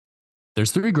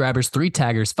There's 3 grabbers, 3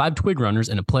 taggers, 5 twig runners,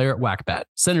 and a player at whack-bat.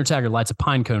 Center tagger lights a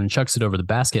pine cone and chucks it over the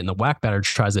basket, and the whack-batter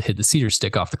tries to hit the cedar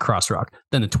stick off the cross rock.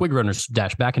 Then the twig runners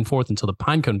dash back and forth until the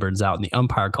pine cone burns out and the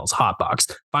umpire calls hot box.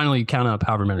 Finally, you count up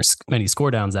however many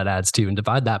score downs that adds to and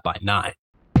divide that by 9.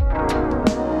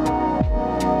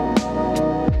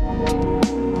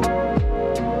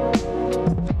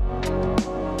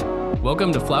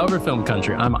 Welcome to Flyover Film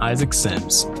Country. I'm Isaac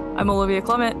Sims. I'm Olivia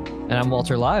Clement. And I'm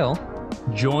Walter Lyle.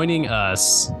 Joining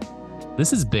us,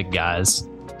 this is big, guys.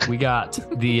 We got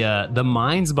the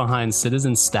minds behind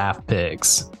Citizen Staff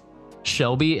Picks,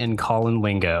 Shelby and Colin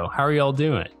Lingo. How are y'all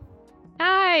doing?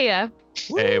 Hi.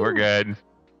 Hey, we're good.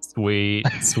 Sweet.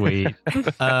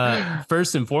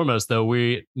 First and foremost, though,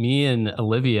 me and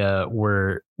Olivia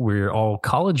we're all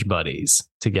college buddies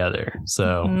together.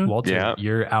 So Walter,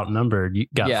 you're outnumbered. You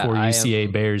got 4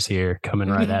 UCA Bears here coming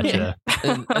right at you.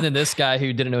 And then this guy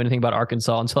who didn't know anything about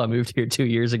Arkansas until I moved here 2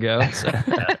 years ago. So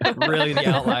really the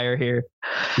outlier here.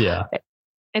 Yeah.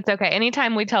 It's okay.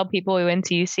 Anytime we tell people we went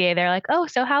to UCA, they're like, "Oh,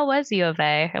 so how was U of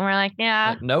A?" And we're like,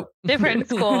 "Yeah, nope, different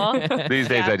school." These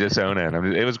days, I just own it.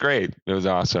 It was great. It was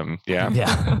awesome. Yeah.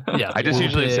 I just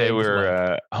usually say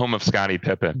we're home of Scottie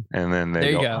Pippen, and then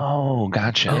they go, "Oh,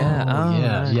 gotcha."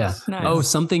 Yeah. Oh,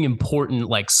 something important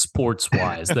like sports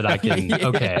wise that I can.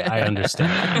 Okay, I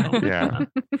understand.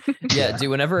 Yeah, dude.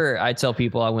 Whenever I tell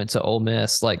people I went to Ole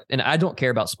Miss, and I don't care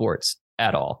about sports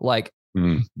at all.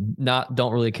 Don't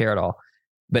really care at all.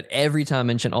 But every time I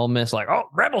mention Ole Miss,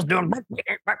 Rebels doing,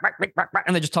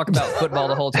 and they just talk about football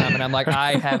the whole time, and I'm like,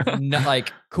 I have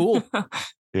cool,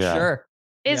 sure.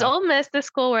 Is Ole Miss the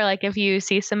school where if you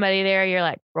see somebody there, you're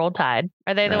like, Roll Tide?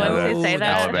 Are they the ones who say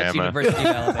that? Alabama. That's University of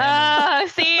Alabama.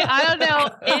 See, I don't know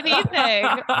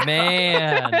anything.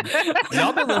 Man,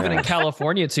 y'all been living in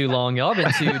California too long. Y'all been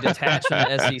too detached from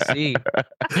the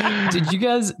SEC. Did you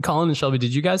guys, Colin and Shelby?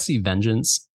 Did you guys see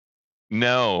Vengeance?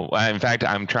 No, in fact,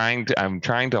 I'm trying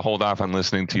to hold off on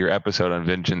listening to your episode on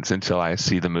Vengeance until I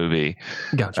see the movie.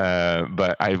 Gotcha.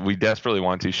 But we desperately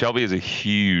want to. Shelby is a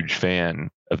huge fan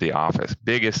of The Office,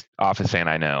 biggest Office fan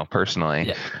I know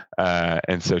personally,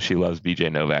 and so she loves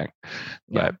BJ Novak.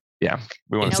 But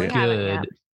we want to see it. Good.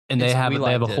 And they have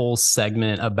a whole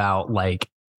segment about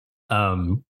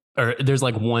or there's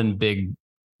one big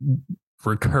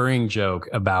recurring joke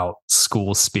about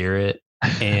school spirit.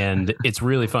 And it's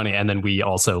really funny. And then we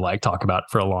also talk about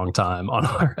it for a long time on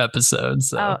our episodes.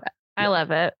 So. Oh, I love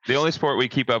it. The only sport we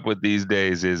keep up with these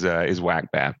days is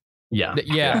whack-bat.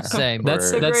 Yeah, same.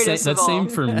 That's same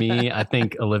for me. I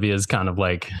think Olivia's kind of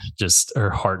just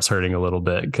her heart's hurting a little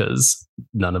bit because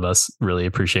none of us really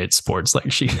appreciate sports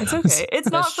like she does. It's okay. It's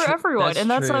not for everyone, and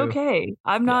that's okay.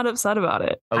 I'm not upset about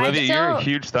it. Olivia, you're a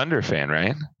huge Thunder fan,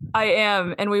 right? I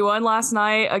am, and we won last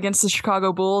night against the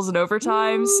Chicago Bulls in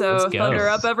overtime. So Thunder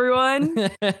up, everyone!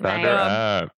 Thunder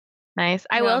up. Nice.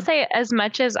 I will say, as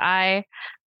much as I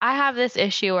have this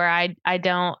issue where I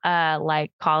don't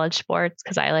like college sports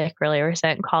because I really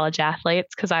resent college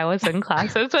athletes because I was in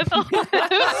classes with them.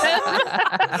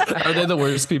 Are they the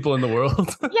worst people in the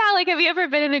world? Yeah, have you ever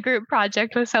been in a group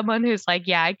project with someone who's I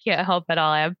can't help it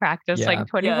all. I have practice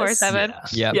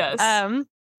 24/7. Yeah. Yes.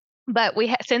 But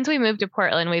we since we moved to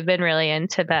Portland, we've been really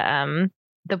into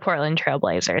the Portland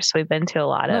Trailblazers. So we've been to a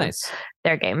lot of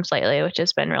their games lately, which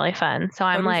has been really fun. So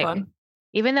I'm fun.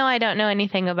 Even though I don't know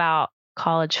anything about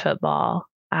college football,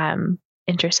 I'm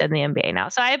interested in the NBA now.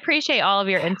 So I appreciate all of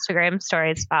your Instagram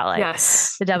stories about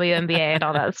the WNBA and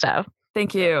all that stuff.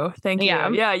 Thank you.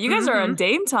 Yeah, you guys are on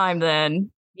Dame time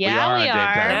then. Yeah, we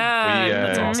are. Yeah,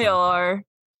 that's awesome. We are.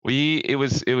 It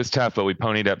was tough, but we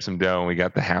ponied up some dough and we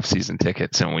got the half season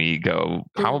tickets, and we go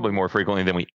probably more frequently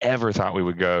than we ever thought we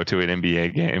would go to an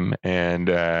NBA game.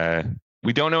 And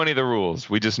we don't know any of the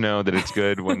rules. We just know that it's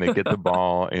good when they get the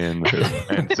ball in the hoop.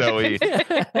 And so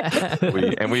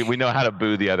we know how to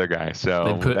boo the other guy.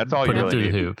 So that's all you really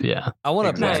need. The hoop. Yeah. I want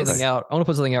to put something out. I want to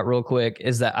put something out real quick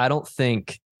is that I don't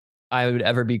think I would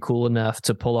ever be cool enough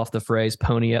to pull off the phrase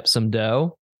pony up some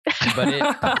dough. But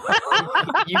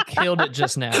you killed it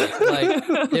just now.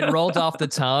 It rolled off the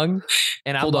tongue,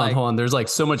 and hold on. There's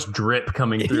so much drip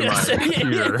coming through my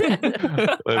computer.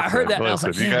 I heard that. And I was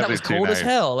like, that was cold as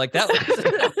hell.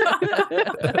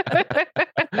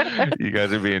 You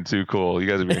guys are being too cool. You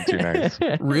guys are being too nice.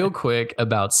 Real quick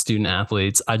about student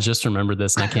athletes, I just remembered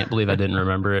this, and I can't believe I didn't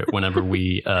remember it whenever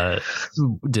we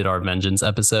did our Vengeance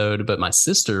episode. But my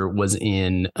sister was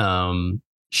in.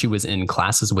 She was in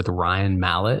classes with Ryan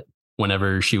Mallett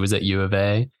whenever she was at U of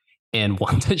A. And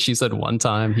she said one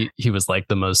time he was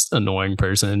the most annoying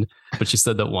person, but she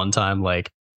said that one time,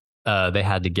 they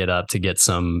had to get up to get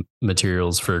some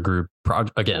materials for a group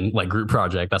project again, like group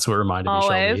project. That's what reminded me.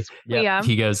 Always. Yep. Yeah.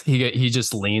 He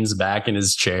just leans back in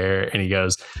his chair and he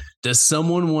goes, does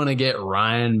someone want to get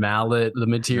Ryan Mallett the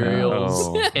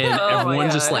materials? No. And everyone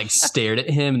just like stared at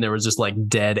him and there was just like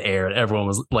dead air. Everyone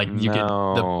was like,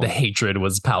 the hatred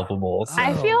was palpable. So.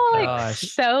 I feel like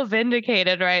so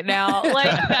vindicated right now.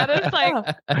 Like that is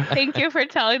like, thank you for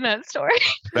telling that story.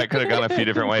 That could have gone a few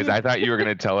different ways. I thought you were going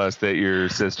to tell us that your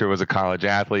sister was a college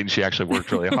athlete and she actually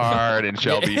worked really hard and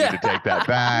Shelby, you need to take that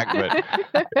back. But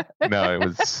no, it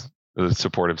was a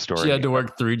supportive story. She had to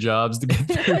work 3 jobs to get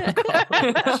through.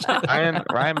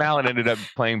 Ryan Mallett ended up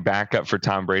playing backup for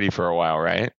Tom Brady for a while,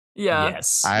 right? Yeah.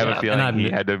 Yes. I have a feeling he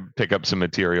had to pick up some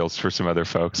materials for some other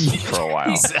folks for a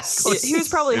while. He was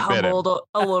probably humbled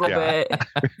a little bit.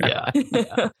 Yeah.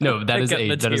 No, that is a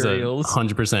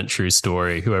 100% true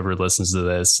story. Whoever listens to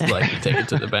this, like, take it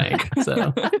to the bank.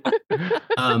 So,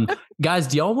 guys,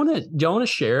 do y'all want to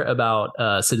share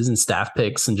about citizen staff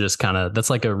picks and just kind of, that's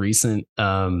like a recent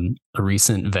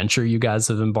venture you guys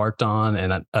have embarked on,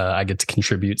 and I get to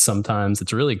contribute sometimes.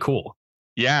 It's really cool.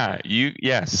 Yeah,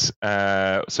 yes.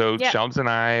 So Shelbs and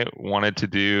I wanted to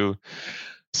do.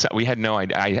 So we had no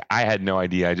idea. I had no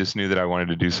idea. I just knew that I wanted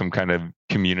to do some kind of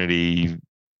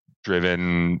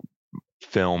community-driven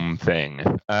film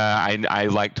thing. I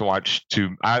like to watch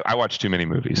I watch too many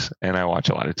movies, and I watch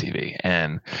a lot of TV.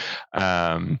 And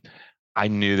I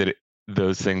knew that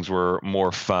those things were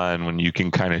more fun when you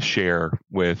can kind of share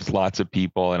with lots of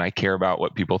people, and I care about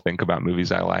what people think about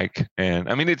movies I like. And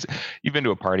I mean, you've been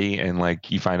to a party and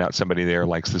like you find out somebody there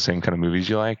likes the same kind of movies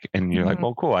you like, and you're like,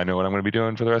 well, cool, I know what I'm going to be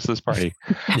doing for the rest of this party.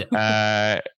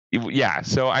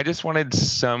 So I just wanted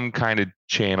some kind of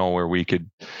channel where we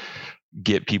could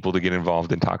get people to get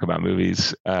involved and talk about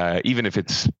movies, even if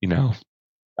it's,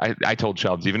 I told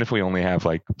Shelbs, even if we only have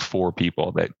like 4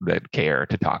 people that care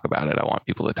to talk about it, I want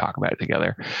people to talk about it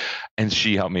together. And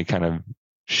she helped me kind of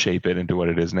shape it into what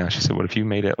it is now. She said, what if you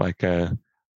made it like an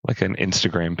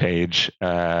Instagram page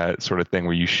sort of thing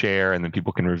where you share and then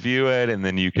people can review it, and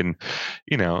then you can,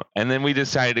 and then we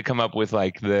decided to come up with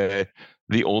like the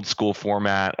old school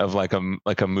format of like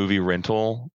a movie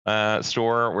rental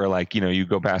store where, like, you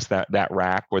go past that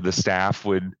rack where the staff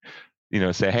would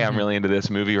say, hey, I'm really into this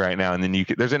movie right now. And then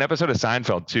there's an episode of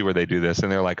Seinfeld too, where they do this and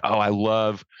they're like, oh, I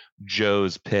love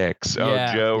Joe's picks.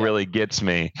 Joe really gets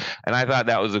me. And I thought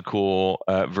that was a cool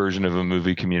version of a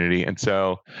movie community. And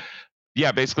so,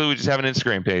 basically we just have an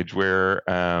Instagram page where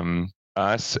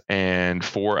us and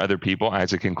 4 other people,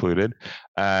 Isaac included,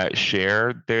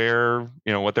 share their,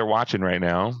 what they're watching right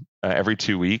now every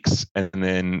 2 weeks. And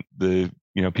then the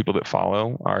people that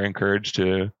follow are encouraged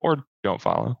to, or don't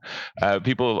follow,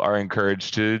 people are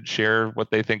encouraged to share what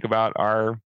they think about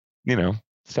our,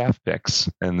 staff picks.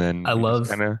 And then I love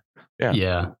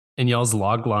and y'all's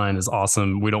log line is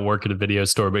awesome. We don't work at a video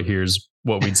store, but here's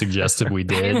what we'd suggested we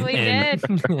did.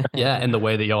 And the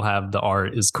way that y'all have the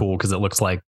art is cool because it looks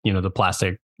like, the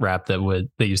plastic wrap that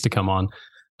used to come on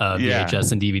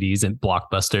VHS and DVDs and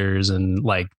Blockbusters and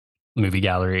like movie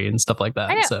gallery and stuff like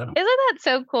that. So isn't that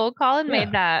so cool? Colin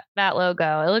made that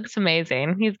logo. It looks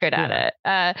amazing. He's good at it.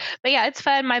 But it's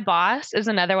fun. My boss is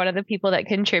another one of the people that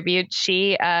contributes.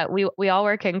 She we all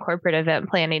work in corporate event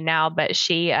planning now, but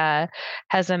she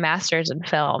has a master's in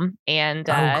film, and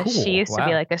cool. She used to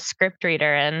be like a script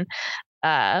reader in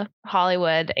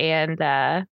Hollywood, and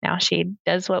now she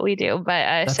does what we do.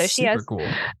 But so she has cool.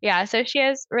 So she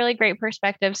has really great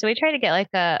perspective. So we try to get like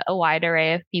a wide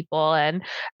array of people, and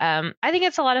I think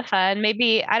it's a lot of fun.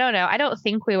 Maybe, I don't know, I don't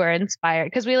think we were inspired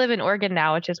because we live in Oregon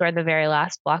now, which is where the very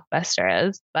last Blockbuster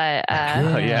is. But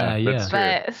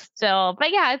but still,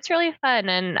 it's really fun,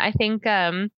 and I think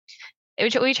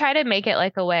we try to make it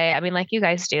like a way, I mean, like you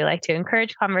guys do, like to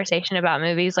encourage conversation about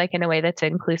movies, like in a way that's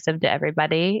inclusive to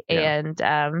everybody. And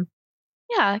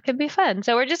it could be fun.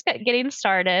 So we're just getting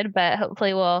started, but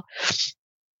hopefully we'll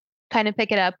kind of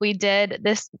pick it up. We did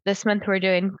this month, we're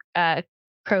doing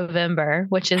Crowvember,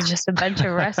 which is just a bunch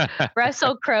of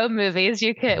Russell Crowe movies.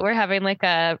 We're having like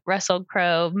a Russell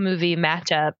Crowe movie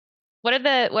matchup. What are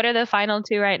the final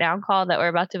 2 right now called that we're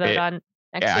about to vote on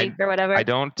next week or whatever? I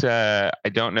don't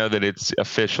know that it's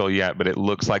official yet, but it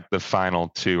looks like the final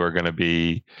 2 are going to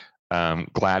be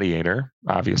Gladiator,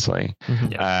 obviously,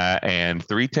 and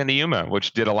 3:10 to Yuma,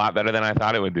 which did a lot better than I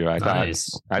thought it would do. I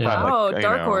thought,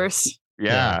 Dark Horse.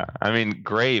 Yeah. I mean,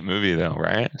 great movie though,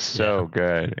 right? So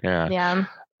good. Yeah.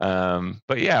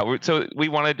 But so we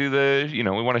want to do we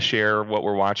want to share what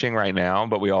we're watching right now,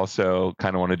 but we also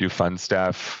kind of want to do fun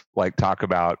stuff, like talk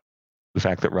about the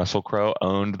fact that Russell Crowe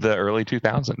owned the early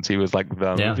 2000s. He was like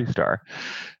the movie star.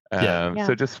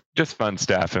 So just fun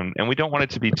stuff, and we don't want it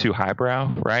to be too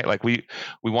highbrow, right? Like we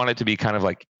want it to be kind of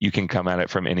like you can come at it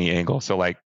from any angle. So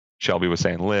like Shelby was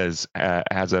saying, Liz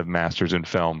has a master's in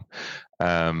film,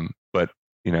 but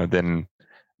then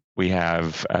we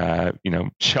have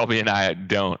Shelby and I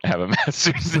don't have a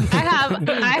master's.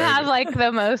 I have like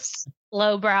the most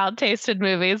lowbrow tasted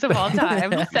movies of all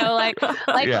time. So like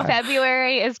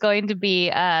February is going to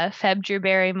be Feb Drew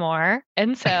Barrymore,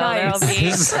 and so there'll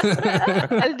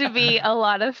to be a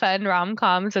lot of fun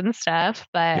rom-coms and stuff.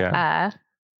 But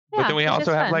but then we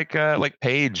also have like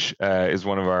Paige is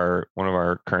one of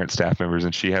our current staff members,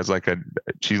 and she has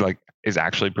is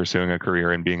actually pursuing a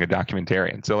career in being a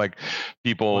documentarian. So like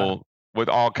people with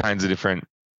all kinds of different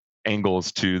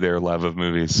angles to their love of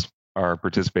movies are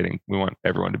participating. We want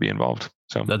everyone to be involved.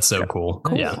 So that's so cool.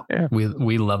 Yeah.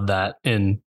 We love that,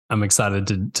 and I'm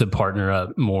excited to partner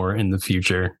up more in the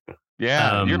future.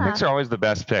 Yeah, your picks are always the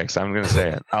best picks. I'm going to say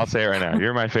it. I'll say it right now.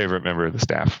 You're my favorite member of the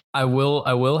staff. I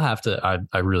will have to.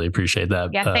 I really appreciate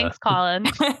that. Yeah, thanks, Colin.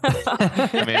 Look.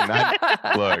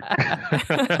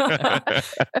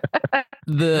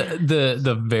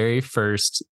 the very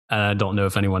first. I don't know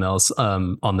if anyone else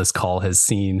on this call has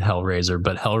seen Hellraiser,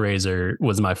 but Hellraiser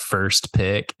was my first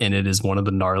pick, and it is one of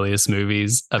the gnarliest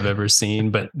movies I've ever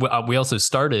seen. But we also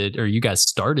you guys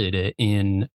started it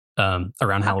in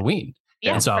around Halloween.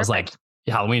 Yeah, and so I was like,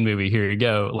 Halloween movie, here you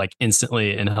go. Like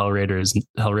instantly, and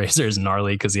Hellraiser is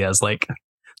gnarly because he has like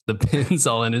the pins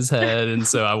all in his head. And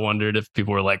so I wondered if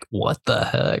people were like, what the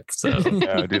heck? So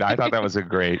dude, I thought that was a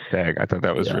great pick. I thought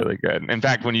that was really good. In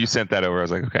fact, when you sent that over, I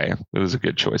was like, okay, it was a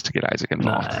good choice to get Isaac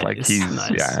involved. Nice, like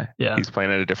he's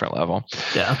playing at a different level.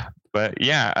 Yeah. But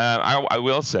I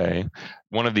will say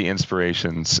one of the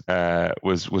inspirations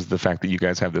was the fact that you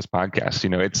guys have this podcast.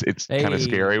 It's kind of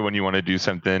scary when you want to do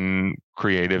something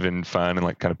creative and fun and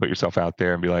like kind of put yourself out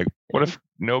there and be like, what if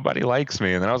nobody likes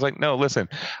me? And then I was like, no, listen,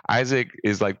 Isaac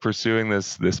is like pursuing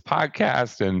this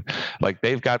podcast, and like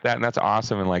they've got that, and that's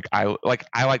awesome. And like I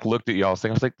looked at y'all's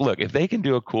thing. I was like, look, if they can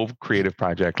do a cool creative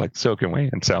project, like so can we.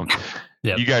 And so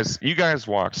you guys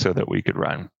walked so that we could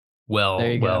run. Well,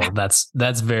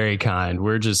 that's very kind.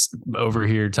 We're just over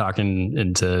here talking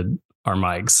into our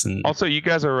mics, and also you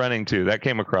guys are running too. That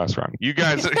came across wrong. You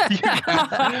guys, honestly,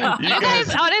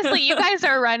 you guys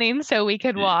are running so we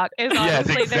could walk. Is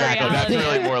honestly the reality. That's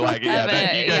really more like it.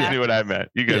 You guys knew what I meant.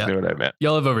 Knew what I meant.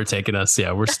 Y'all have overtaken us.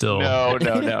 Yeah, we're still no.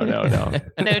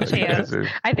 No chance.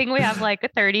 I think we have like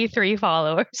 33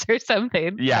 followers or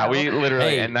something. Yeah, we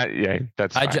literally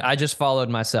that's fine. I just followed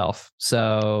myself,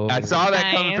 so I saw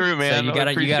that come through, man. So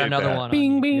you got another one.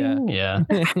 Bing bing. Yeah.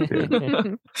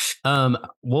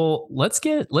 Well,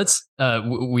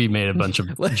 we made a bunch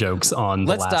of jokes on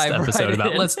the last episode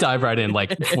about let's dive right in.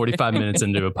 Like 45 minutes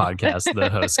into a podcast, the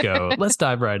hosts go, let's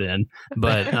dive right in.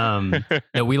 But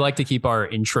we like to keep our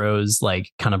intros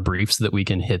like kind of brief so that we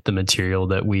can hit the material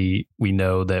that we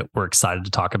know that we're excited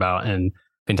to talk about. And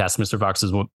Fantastic Mr. Fox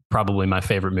is probably my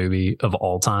favorite movie of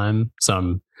all time, so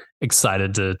I'm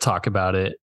excited to talk about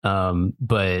it.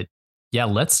 But yeah,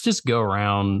 let's just go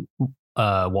around.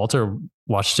 Walter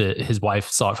watched it. His wife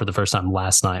saw it for the first time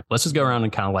last night. Let's just go around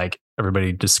and kind of like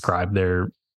everybody describe their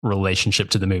relationship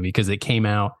to the movie, because it came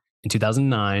out in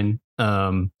 2009.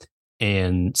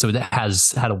 And so that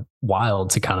has had a while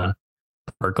to kind of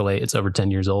percolate. It's over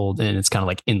 10 years old, and it's kind of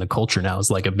like in the culture now.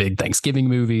 It's like a big Thanksgiving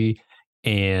movie,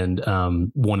 and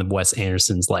one of Wes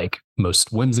Anderson's like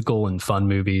most whimsical and fun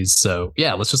movies. So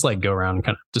yeah, let's just like go around and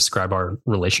kind of describe our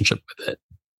relationship with it.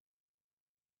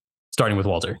 Starting with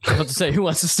Walter. I was about to say, who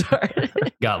wants to start?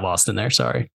 Got lost in there.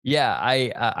 Sorry. Yeah,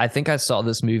 I think I saw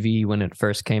this movie when it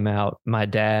first came out. My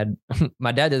dad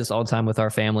did this all the time with our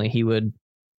family. He would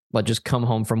just come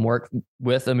home from work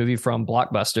with a movie from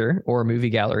Blockbuster or a movie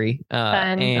gallery.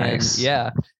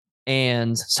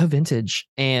 And so vintage.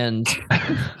 And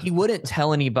he wouldn't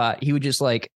tell anybody. He would just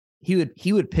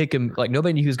he would pick him. Like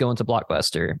nobody knew he was going to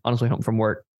Blockbuster on his way home from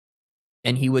work.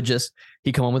 And he'd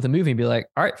come home with a movie and be like,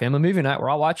 all right, family movie night.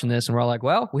 We're all watching this. And we're all like,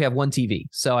 well, we have one TV.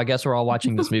 So I guess we're all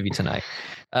watching this movie tonight.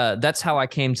 That's how I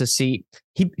came to see.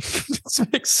 He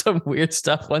makes some weird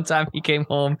stuff. One time he came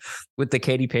home with the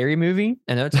Katy Perry movie.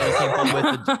 And another time he came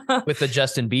home with the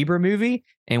Justin Bieber movie.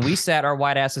 And we sat our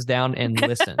white asses down and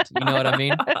listened. You know what I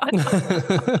mean?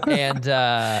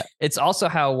 And it's also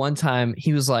how one time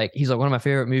he's like, one of my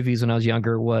favorite movies when I was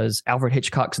younger was Alfred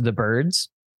Hitchcock's The Birds.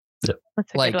 That's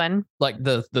a good one. Like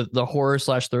the horror /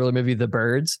 thriller movie, The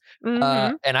Birds.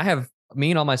 Mm-hmm. And I have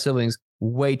me and all my siblings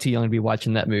way too young to be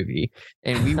watching that movie.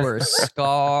 And we were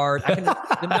scarred. The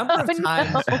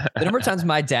number of times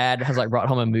my dad has like brought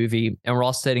home a movie and we're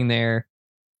all sitting there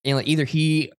and like either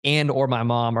he and or my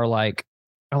mom are like,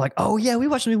 are like, oh yeah, we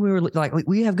watched the movie. We were like,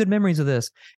 we have good memories of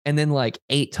this. And then like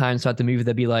 8 times throughout the movie,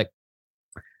 they'd be like,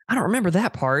 I don't remember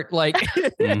that part. Like,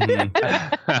 dude,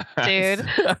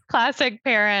 classic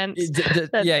parents.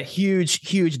 Yeah,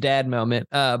 huge dad moment.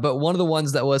 But one of the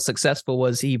ones that was successful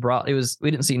was we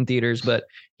didn't see it in theaters, but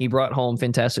he brought home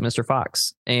Fantastic Mr.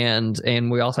 Fox, and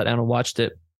we all sat down and watched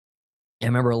it. I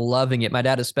remember loving it. My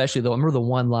dad especially, though. I remember the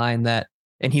one line that,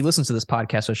 and he listens to this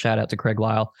podcast, so shout out to Craig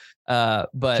Lyle.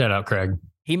 But shout out Craig.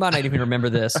 He might not even remember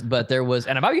this, but there was,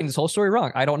 and I might be getting this whole story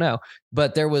wrong. I don't know,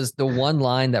 but there was the one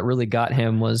line that really got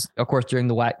him was, of course, during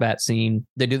the whack bat scene.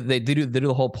 They do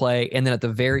the whole play, and then at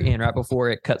the very end, right before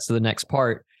it cuts to the next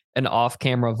part, an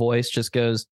off-camera voice just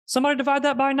goes, "Somebody divide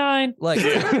that by 9." Like,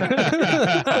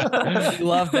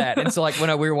 love that. And so, like, when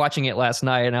we were watching it last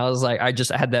night, and I was like, I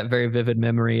had that very vivid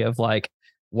memory of like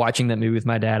watching that movie with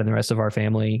my dad and the rest of our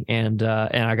family, and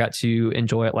I got to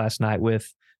enjoy it last night with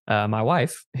my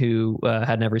wife, who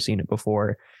had never seen it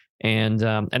before, and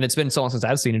it's been so long since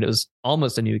I've seen it. It was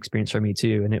almost a new experience for me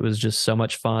too, and it was just so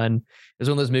much fun. It was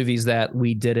one of those movies that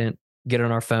we didn't get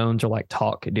on our phones or like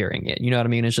talk during it. You know what I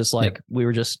mean? It's just like we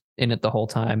were just in it the whole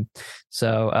time.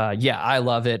 So yeah, I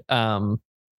love it.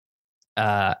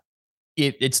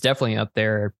 It's definitely up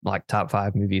there, like top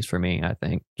 5 movies for me. I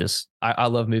think just I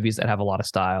love movies that have a lot of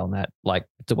style, and that, like,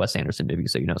 it's a Wes Anderson movie,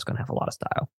 so you know it's going to have a lot of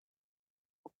style.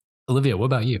 Olivia, what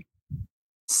about you?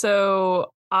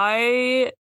 So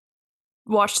I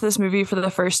watched this movie for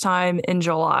the first time in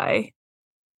July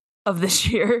of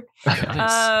this year.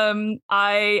 Nice.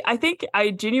 I think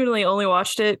I genuinely only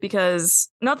watched it because,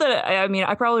 not that I mean,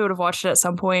 I probably would have watched it at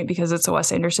some point because it's a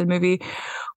Wes Anderson movie,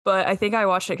 but I think I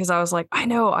watched it because I was like, I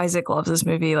know Isaac loves this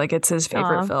movie, like it's his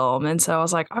favorite film, and so I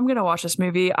was like, I'm gonna watch this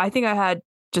movie. I think I had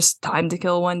just time to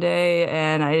kill one day,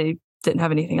 and I didn't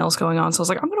have anything else going on, so I was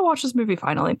like, I'm gonna watch this movie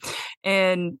finally,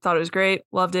 and thought it was great,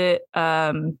 loved it.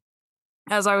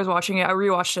 As I was watching it, I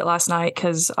rewatched it last night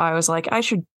because I was like, I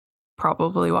should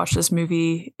probably watch this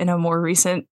movie in a more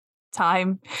recent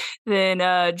time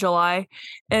than July,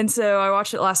 and so I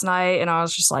watched it last night, and I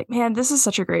was just like, man, this is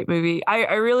such a great movie.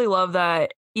 I really love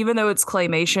that, even though it's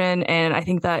claymation, and I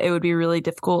think that it would be really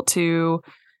difficult to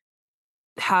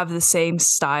have the same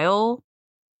style,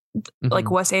 like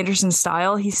Wes Anderson's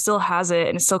style, he still has it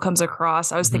and it still comes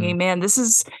across. I was thinking, man, this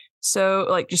is so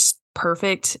like just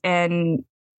perfect, and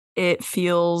it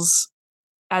feels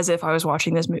as if I was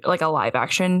watching this movie, like a live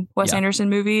action Wes Anderson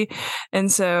movie.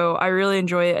 And so I really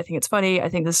enjoy it. I think it's funny. I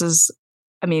think this is,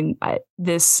 I mean,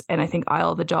 this, and I think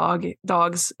Isle of the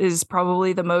Dogs is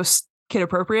probably the most kid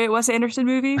appropriate Wes Anderson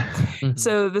movie.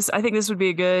 So I think this would be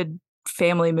a good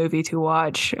family movie to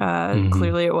watch.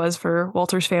 Clearly it was for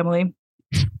Walter's family.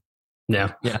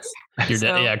 Yeah. Yes.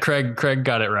 Craig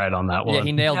got it right on that one. Yeah,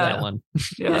 he nailed that one.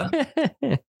 Yeah.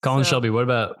 Colin, Shelby, what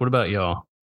about y'all?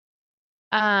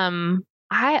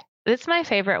 It's my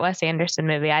favorite Wes Anderson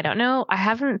movie. I don't know. I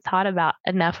haven't thought about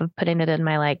enough of putting it in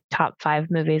my like top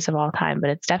 5 movies of all time, but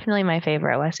it's definitely my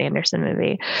favorite Wes Anderson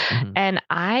movie. And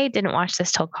I didn't watch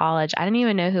this till college. I didn't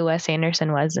even know who Wes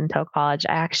Anderson was until college.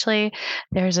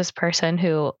 There's this person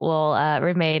who will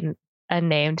remain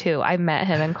unnamed too. I met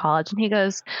him in college, and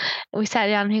we sat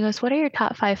down, and he goes, "What are your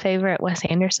top 5 favorite Wes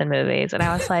Anderson movies?" And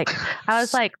I was like,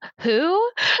 who?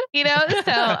 You know,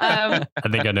 so I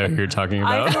think I know who you're talking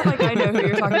about. I feel like I know who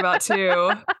you're talking about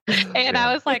too. And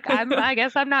I was like, I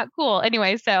guess I'm not cool.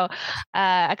 Anyway, so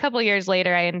a couple years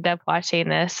later, I ended up watching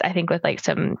this, I think with like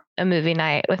a movie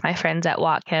night with my friends at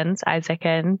Watkins, Isaac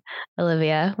and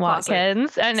Olivia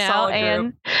Watkins. I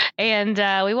know. And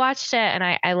we watched it, and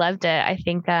I loved it. I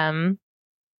think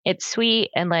it's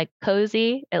sweet and like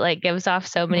cozy. It like gives off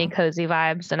so many cozy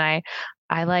vibes, and I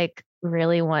like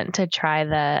really want to try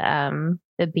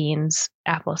the Beans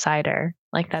apple cider.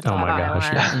 Like that's all I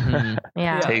want.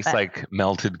 Yeah. It tastes like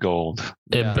melted gold.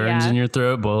 It burns in your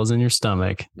throat, boils in your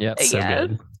stomach. Yep. So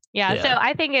good. Yeah. So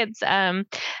I think it's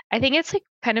like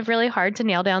kind of really hard to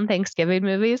nail down Thanksgiving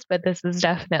movies, but this is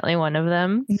definitely one of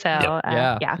them. So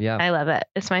I love it.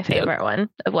 It's my favorite one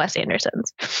of Wes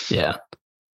Anderson's. Yeah.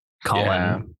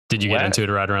 Colin, did you get into it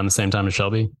right around the same time as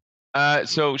Shelby?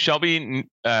 So Shelby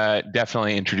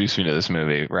definitely introduced me to this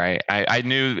movie, right? I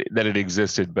knew that it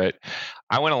existed, but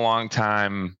I went a long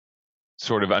time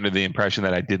sort of under the impression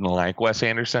that I didn't like Wes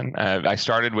Anderson. I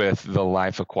started with The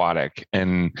Life Aquatic,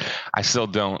 and I still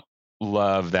don't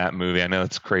love that movie. I know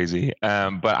it's crazy,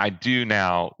 but I do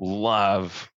now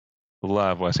love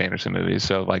Wes Anderson movies.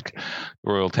 So like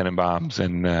Royal Tenenbaums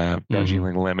and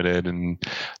Darjeeling Limited, and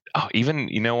even,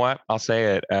 you know what? I'll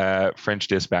say it. French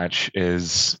Dispatch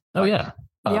is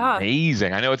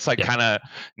amazing. I know it's like kind of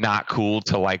not cool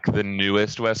to like the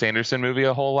newest Wes Anderson movie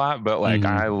a whole lot, but like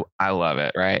I love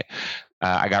it. Right.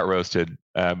 I got roasted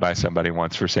by somebody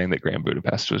once for saying that Grand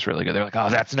Budapest was really good. They're like, "Oh,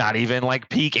 that's not even like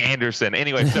peak Anderson."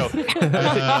 Anyway, so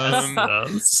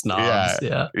snobs.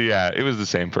 Yeah, it was the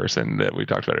same person that we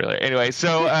talked about earlier. Anyway,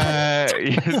 so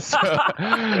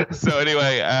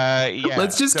anyway,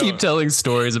 let's just keep telling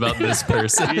stories about this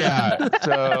person.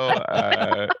 So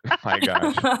my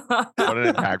gosh, what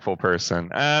an impactful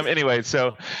person. Anyway,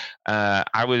 so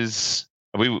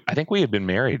I think we had been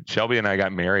married. Shelby and I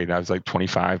got married. I was like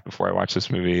 25 before I watched this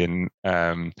movie. And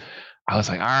I was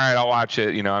like, all right, I'll watch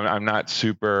it. You know, I'm not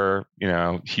super,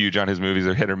 huge on his movies.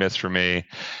 They're hit or miss for me.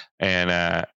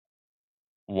 And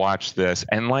watch this.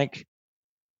 And like,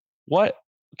 what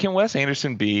can Wes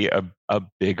Anderson be a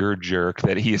bigger jerk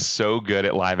that he is so good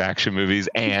at live action movies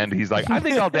and he's like, I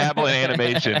think I'll dabble in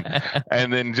animation,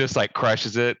 and then just like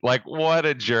crushes it. Like, what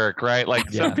a jerk, right?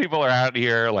 Like some people are out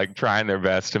here like trying their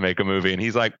best to make a movie and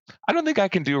he's like, I don't think I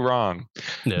can do wrong.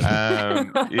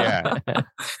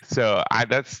 So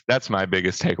that's my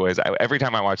biggest takeaways. Every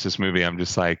time I watch this movie, I'm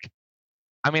just like,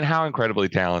 I mean, how incredibly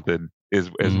talented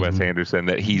is Wes Anderson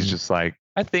that he's just like,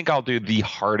 I think I'll do the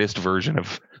hardest version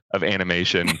of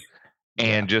animation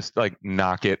and just like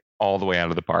knock it all the way out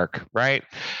of the park. Right.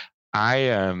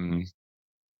 I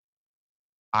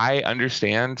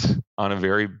understand on a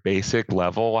very basic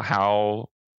level how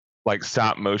like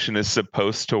stop motion is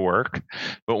supposed to work.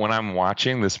 But when I'm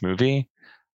watching this movie,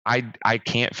 I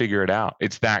can't figure it out.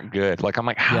 It's that good. Like I'm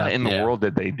like, how in the world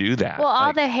did they do that? Well,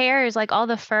 all the hairs, like all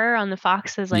the fur on the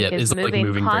foxes, is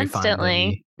moving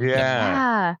constantly.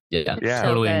 Yeah,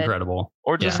 totally incredible.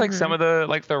 Or just like some of the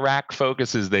like the rack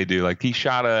focuses they do. Like he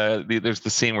shot there's the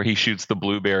scene where he shoots the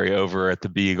blueberry over at the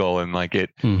beagle and like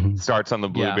it starts on the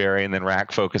blueberry and then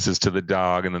rack focuses to the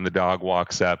dog and then the dog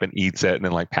walks up and eats it and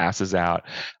then like passes out.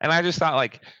 And I just thought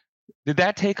like, did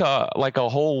that take a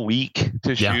whole week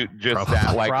to shoot just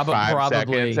that like 5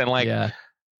 seconds? And like,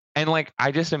 and like,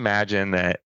 I just imagine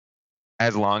that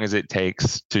as long as it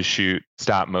takes to shoot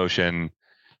stop motion,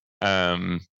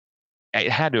 it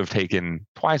had to have taken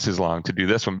twice as long to do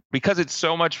this one because it's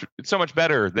so much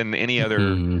better than any other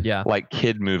like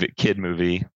kid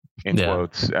movie in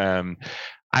quotes.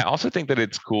 I also think that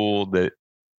it's cool that,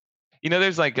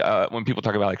 there's like when people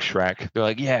talk about like Shrek, they're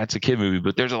like, yeah, it's a kid movie,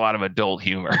 but there's a lot of adult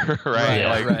humor,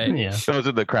 right? Those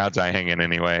are the crowds I hang in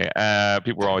anyway.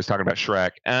 People are always talking about Shrek.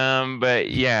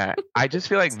 But yeah, I just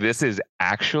feel like this is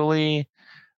actually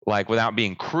like, without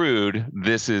being crude,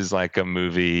 this is like a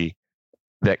movie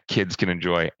that kids can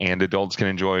enjoy and adults can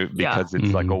enjoy because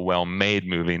it's like a well-made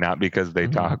movie, not because they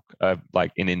talk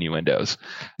like in innuendos.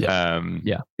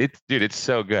 It's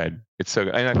so good. It's so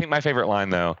good. And I think my favorite line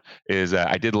though is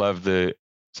I did love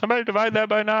somebody divide that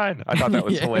by 9. I thought that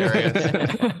was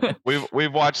hilarious.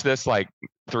 We've watched this like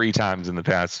 3 times in the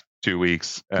past 2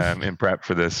 weeks in prep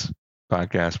for this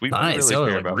podcast. We really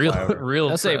care about real.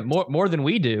 I'll say more than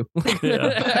we do.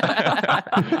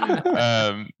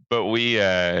 But we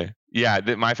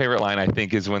my favorite line I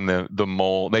think is when the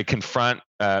mole, they confront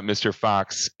Mr.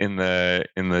 Fox in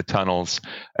the tunnels,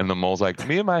 and the mole's like,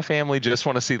 me and my family just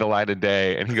want to see the light of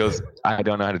day, and he goes, I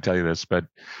don't know how to tell you this, but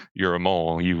you're a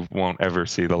mole, you won't ever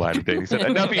see the light of day. He said,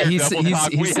 enough of your double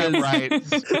talk, we have rights.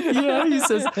 He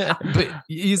says, but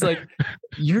he's like,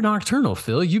 you're nocturnal,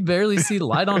 Phil, you barely see the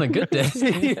light on a good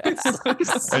day.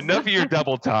 Enough of your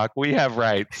double talk, we have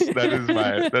rights.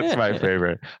 That's my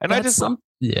favorite. And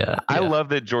I love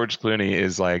that George Clooney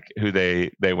is like who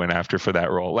they went after for that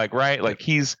role. Like, right? Like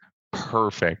he's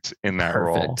perfect in that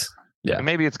role. Yeah. And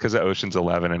maybe it's because of Ocean's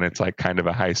 11 and it's like kind of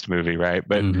a heist movie, right?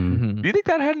 But do you think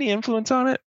that had any influence on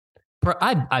it?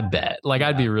 I bet. Like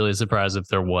I'd be really surprised if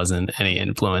there wasn't any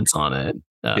influence on it.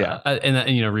 And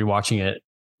rewatching it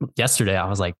yesterday, I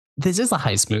was like, this is a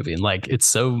heist movie. And like, it's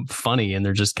so funny and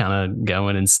they're just kind of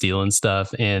going and stealing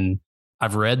stuff. And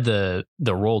I've read the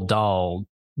Roald Dahl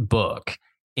book.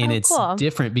 And it's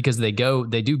different because they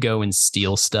do go and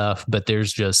steal stuff, but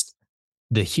there's just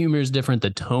the humor is different. The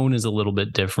tone is a little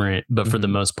bit different, but for the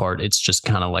most part, it's just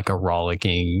kind of like a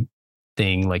rollicking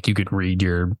thing. Like you could read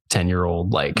your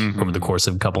 10-year-old like over the course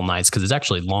of a couple nights because it's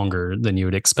actually longer than you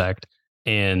would expect.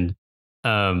 And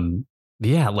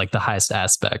like the heist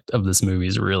aspect of this movie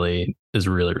is really,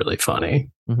 really funny.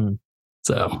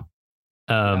 So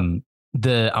I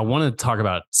want to talk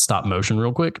about stop motion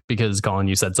real quick because Colin,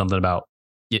 you said something about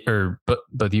but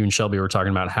both you and Shelby were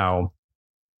talking about how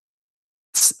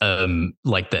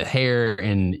like the hair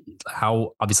and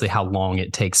how long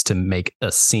it takes to make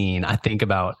a scene. I think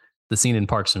about the scene in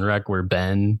Parks and Rec where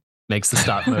Ben makes the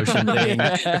stop motion thing.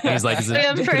 And he's like,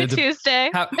 for a Tuesday.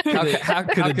 How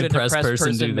could a depressed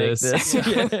person do this?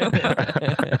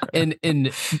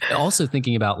 and also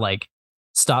thinking about like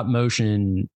stop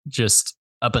motion just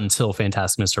up until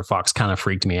Fantastic Mr. Fox kind of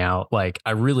freaked me out. Like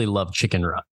I really love Chicken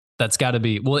Run. That's got to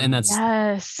be and that's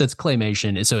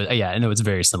claymation. So yeah, I know it's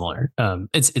very similar.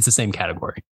 It's the same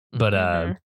category,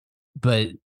 but but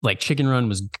like Chicken Run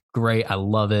was great. I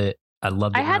love it. I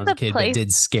loved it when I was a kid, but it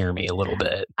did scare me a little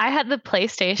bit. I had the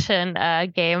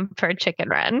PlayStation game for Chicken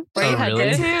Run. Where you had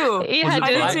to, you had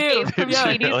to escape from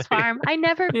Cheaty's farm. I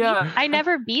never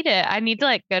beat it. I need to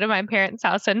like go to my parents'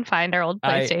 house and find our old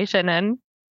PlayStation and.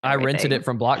 I rented it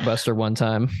from Blockbuster one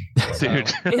time.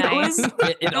 Dude,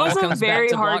 it was a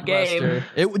very hard game.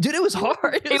 It was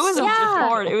hard. It was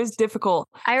hard. It was difficult.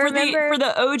 I remember for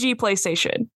the OG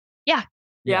PlayStation. Yeah.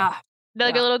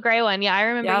 Like a little gray one. Yeah, I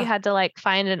remember you had to like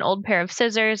find an old pair of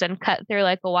scissors and cut through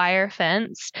like a wire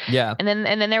fence. Yeah. And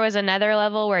then there was another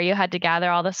level where you had to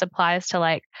gather all the supplies to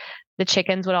like the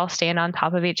chickens would all stand on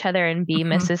top of each other and be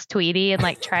Mrs. Tweety and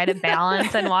like try to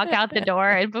balance and walk out the door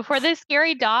and before the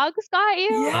scary dogs got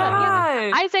you.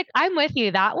 Yeah. Isaac, I'm with you.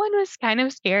 That one was kind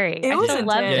of scary. I still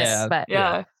loved it. But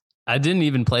I didn't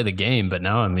even play the game, but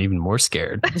now I'm even more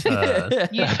scared.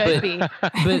 You should be.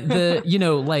 But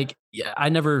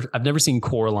I've never seen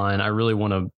Coraline. I really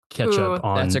want to catch up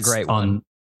on. That's a great one.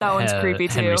 That one's creepy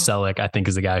too. Henry Selick, I think,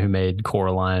 is the guy who made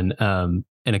Coraline.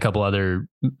 And a couple other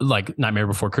like Nightmare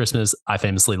Before Christmas, I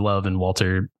famously love, and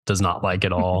Walter does not like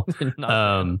at all.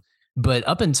 But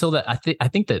up until that, I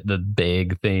think that the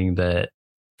big thing that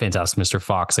Fantastic Mr.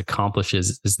 Fox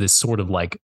accomplishes is this sort of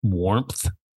like warmth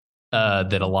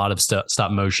that a lot of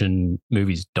stop motion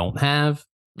movies don't have.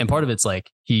 And part of it's like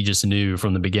he just knew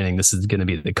from the beginning this is going to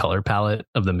be the color palette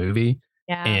of the movie,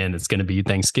 and it's going to be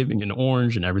Thanksgiving and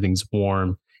orange, and everything's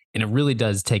warm, and it really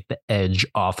does take the edge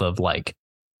off of like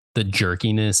the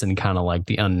jerkiness and kind of like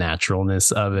the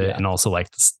unnaturalness of it. And also like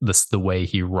the way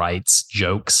he writes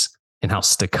jokes and how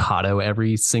staccato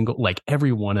every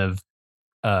one of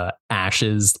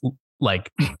Ash's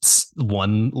like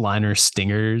one-liner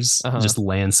stingers just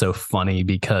land so funny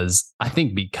because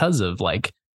of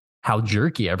like how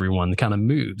jerky everyone kind of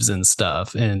moves and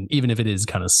stuff. And even if it is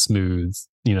kind of smooth,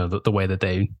 the way that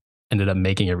they ended up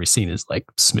making every scene is like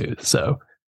smooth. So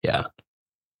yeah.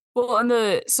 Well,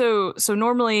 and so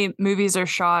normally movies are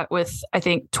shot with, I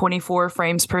think, 24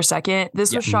 frames per second.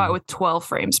 This was shot with 12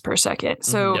 frames per second.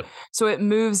 So so it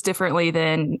moves differently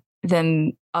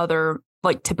than other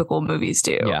like typical movies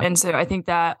do. Yeah. And so I think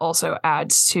that also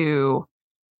adds to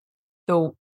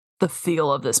the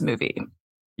feel of this movie.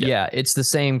 Yeah, it's the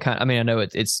same kind. I mean, I know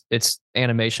it's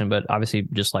animation, but obviously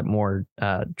just like more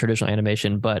traditional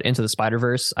animation. But Into the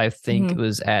Spider-Verse, I think it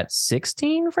was at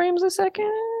 16 frames a second.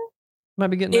 Might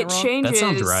be getting that wrong. Changes. That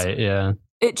sounds right. Yeah.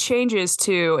 It changes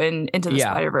too Into the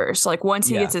Spider-Verse. Like once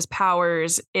he gets his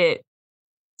powers, it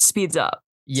speeds up.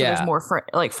 So there's more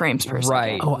frames per second.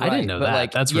 Right. Oh, I didn't know that.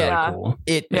 Like, that's really cool.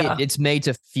 It's made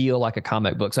to feel like a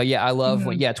comic book. So I love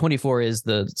when 24 is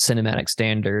the cinematic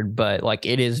standard, but like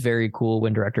it is very cool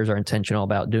when directors are intentional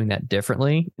about doing that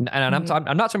differently. And I'm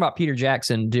not talking about Peter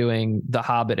Jackson doing The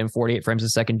Hobbit in 48 frames a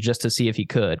second just to see if he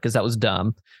could, because that was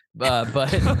dumb. But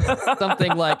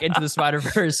something like Into the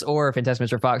Spider-Verse or Fantastic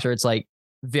Mr. Fox, where it's like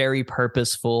very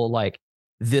purposeful, like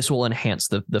this will enhance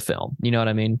the film. You know what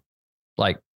I mean?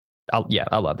 Like,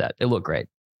 I love that. It looked great.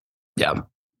 Yeah.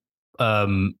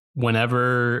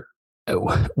 Whenever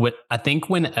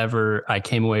I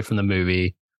came away from the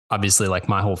movie, obviously like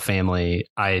my whole family,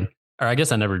 I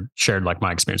guess I never shared like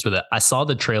my experience with it. I saw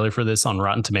the trailer for this on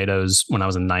Rotten Tomatoes when I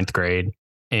was in 9th grade,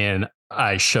 and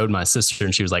I showed my sister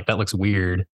and she was like, that looks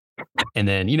weird. And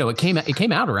then, it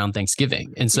came out around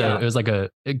Thanksgiving. And so it was like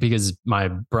because my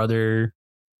brother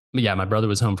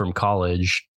was home from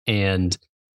college, and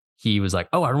he was like,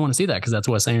 oh, I don't want to see that because that's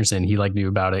Wes Anderson. He like knew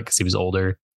about it because he was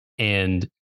older. And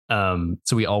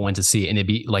so we all went to see it, and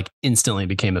it instantly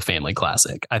became a family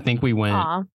classic. I think we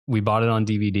bought it on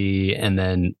DVD, and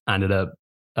then ended up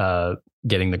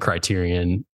getting the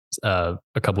Criterion a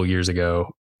couple years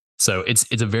ago. So it's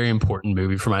a very important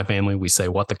movie for my family. We say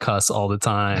 "what the cuss" all the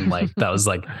time. Like that was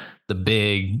like the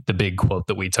big quote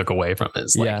that we took away from it.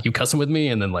 Is like, you cussing with me,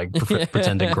 and then like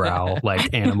pretend to growl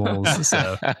like animals.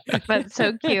 So that's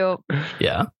so cute.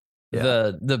 Yeah.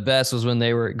 The best was when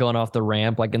they were going off the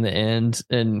ramp, like in the end,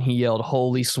 and he yelled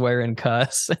 "holy swear and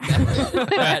cuss."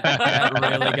 that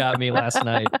really got me last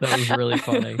night. That was really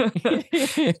funny.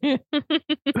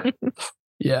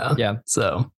 Yeah.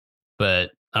 So, but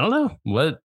I don't know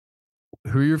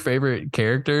who are your favorite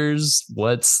characters?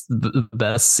 What's the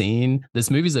best scene? This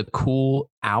movie's a cool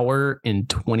hour and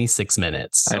 26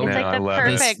 minutes. I know, like I the love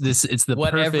perfect. It's the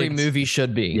what perfect every movie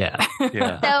should be. Yeah.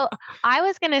 Yeah. So I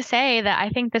was going to say that I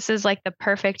think this is like the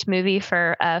perfect movie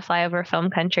for Flyover Film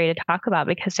Country to talk about,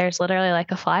 because there's literally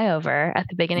like a flyover at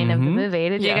the beginning of the movie.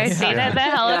 Did you guys see that? The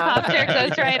helicopter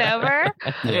goes right over.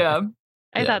 Yeah.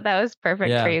 I thought that was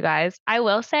perfect for you guys. I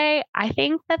will say, I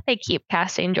think that they keep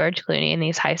casting George Clooney in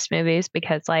these heist movies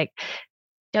because, like,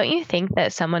 don't you think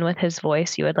that someone with his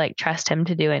voice, you would like trust him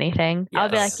to do anything? Yes. I'll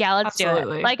be like, yeah, let's do it.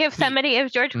 Like if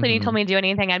George Clooney told me to do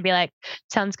anything, I'd be like,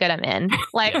 sounds good, I'm in.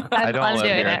 Like, I don't love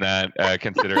hearing that,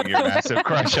 considering your massive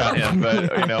crush on him,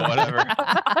 but you know, whatever.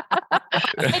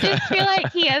 I just feel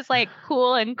like he is like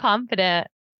cool and confident.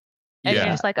 And you're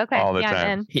just like, okay, all the I'm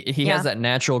time. in. He has that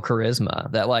natural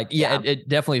charisma that, like, it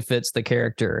definitely fits the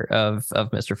character of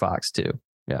Mr. Fox too.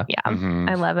 Yeah.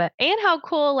 I love it. And how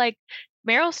cool, like,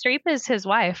 Meryl Streep is his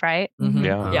wife, right?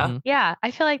 Yeah. I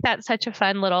feel like that's such a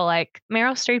fun little, like,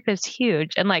 Meryl Streep is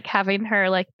huge, and like having her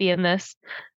like be in this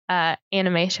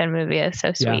animation movie is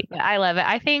so sweet. Yeah. I love it.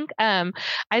 I think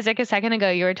Isaac, a second ago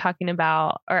you were talking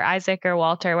about, or Isaac or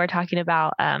Walter were talking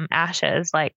about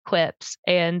Ash's like quips,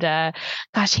 and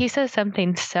gosh, he says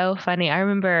something so funny. I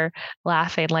remember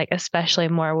laughing, like, especially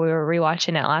more. We were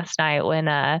rewatching it last night when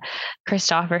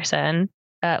Kristofferson,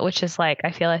 which is like,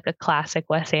 I feel like a classic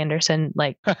Wes Anderson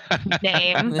like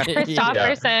name.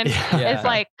 Kristofferson is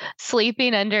like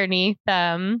sleeping underneath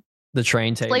the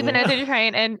train table. Sleeping under the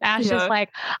train, and Ash is like,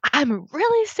 I'm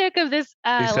really sick of this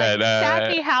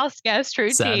sappy house guest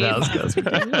routine.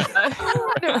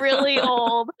 Really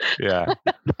old. Yeah.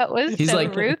 That was He's so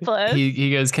like, ruthless.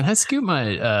 He goes, can I scoop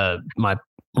my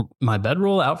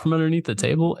bedroll out from underneath the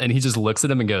table? And he just looks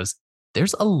at him and goes,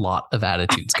 there's a lot of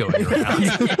attitudes going around.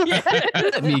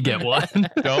 Let me get one.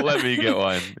 Don't let me get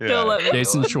one. Yeah. Don't let me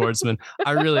Jason Schwartzman.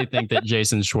 I really think that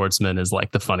Jason Schwartzman is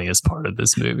like the funniest part of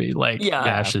this movie. Like,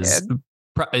 Ash is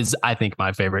I think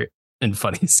my favorite and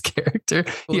funniest character.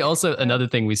 He also, another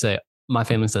thing we say, my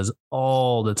family says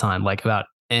all the time, like about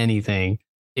anything,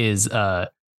 is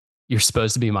you're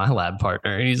supposed to be my lab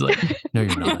partner. And he's like, no,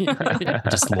 you're not. You're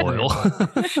just loyal.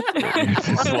 You're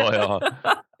just loyal.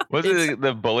 What's it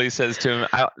the bully says to him?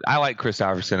 I like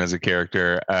Kristofferson as a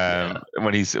character.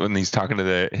 When he's talking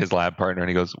to his lab partner, and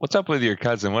he goes, "What's up with your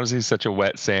cousin? What is he such a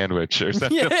wet sandwich or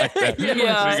something like that?"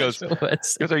 Yeah. He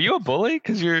goes, "Are you a bully?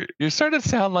 Because you're starting to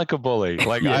sound like a bully."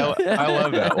 Like I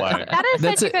love that line. That is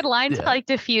such a good line to like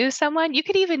diffuse someone. You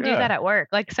could even do that at work.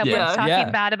 Like someone's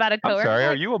talking bad about a coworker. I'm sorry,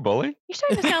 are you a bully? You're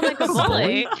starting to sound like a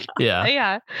bully.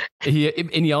 Yeah.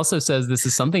 He also says, this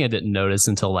is something I didn't notice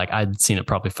until like I'd seen it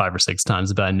probably 5 or 6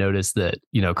 times, but I noticed that,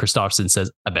 you know, Kristofferson says,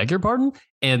 "I beg your pardon,"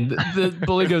 and the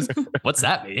bully goes, "What's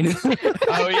that mean?"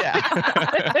 Oh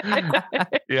yeah.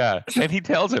 Yeah. And he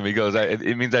tells him, he goes,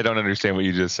 "It means I don't understand what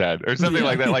you just said," or something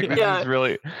like that. Like this is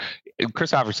really,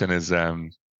 Kristofferson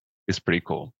is pretty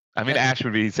cool. I mean, Ash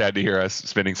would be sad to hear us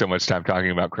spending so much time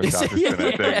talking about Kristofferson,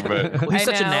 I think, but he's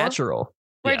such a natural.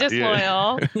 We're just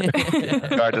loyal. We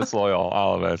are just loyal,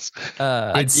 all of us.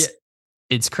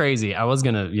 It's crazy. I was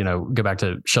gonna, you know, go back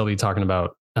to Shelby talking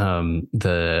about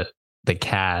the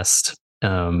cast,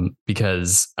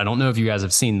 because I don't know if you guys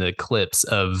have seen the clips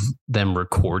of them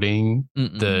recording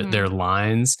their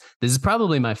lines. This is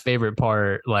probably my favorite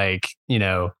part. Like, you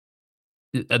know,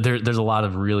 there's a lot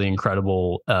of really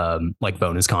incredible like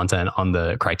bonus content on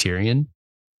the Criterion.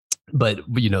 But,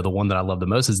 you know, the one that I love the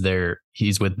most is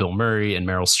he's with Bill Murray and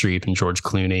Meryl Streep and George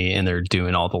Clooney, and they're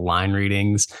doing all the line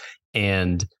readings.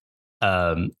 And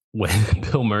when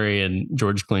Bill Murray and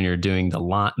George Clooney are doing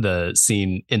the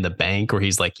scene in the bank where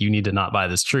he's like, "You need to not buy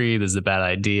this tree. This is a bad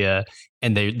idea."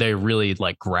 And they really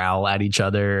like growl at each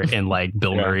other, and like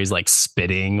Bill Murray's like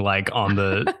spitting like on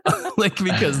the like,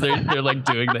 because they're like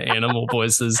doing the animal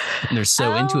voices and they're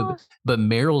so into it. But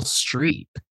Meryl Streep,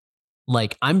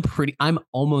 like, I'm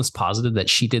almost positive that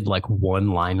she did like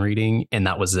one line reading and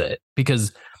that was it,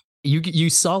 because you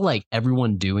saw like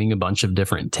everyone doing a bunch of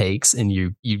different takes, and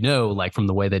you know, like from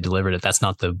the way they delivered it, that's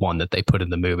not the one that they put in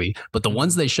the movie. But the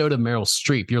ones they showed of Meryl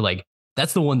Streep, you're like,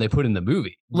 that's the one they put in the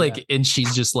movie. Like, and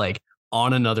she's just like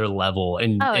on another level,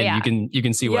 and you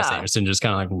can see Wes Anderson just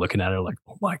kind of like looking at her like,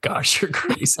 "Oh my gosh, you're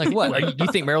crazy." Like, what? You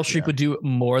think Meryl Streep would do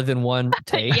more than one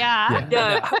take?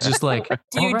 Yeah. Just like,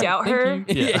 do you doubt her?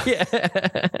 Yeah.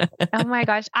 Oh my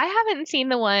gosh, I haven't seen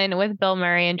the one with Bill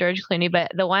Murray and George Clooney, but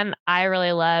the one I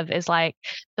really love is like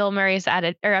George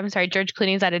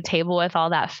Clooney's at a table with all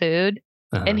that food,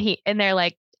 and they're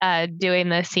like doing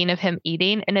the scene of him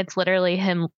eating, and it's literally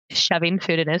him shoving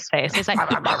food in his face. He's like,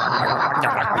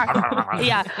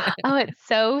 yeah. Oh, it's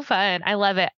so fun. I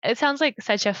love it. It sounds like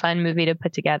such a fun movie to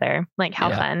put together. Like how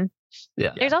fun.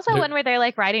 Yeah. There's also one where they're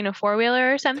like riding a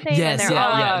 4-wheeler or something. Yes, and they're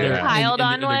all piled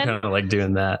on they're one. kind of like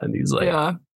doing that. And he's like,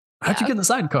 how'd you get in the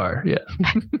sidecar? Yeah.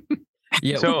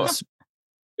 Yeah. So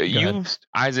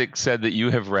Isaac said that you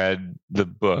have read the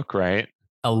book, right?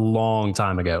 A long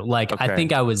time ago. Like, Okay. I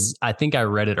think I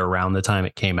read it around the time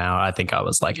it came out. I think I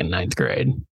was like in 9th grade.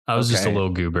 I was just a little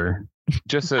goober.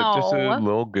 Just a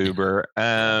little goober.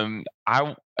 I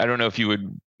don't know if you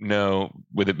would know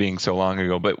with it being so long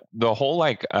ago, but the whole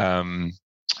like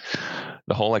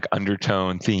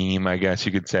undertone theme, I guess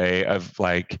you could say, of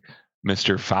like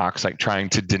Mr. Fox like trying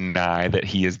to deny that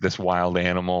he is this wild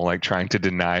animal, like trying to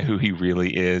deny who he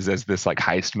really is as this like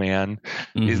heist man.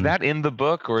 Mm-hmm. Is that in the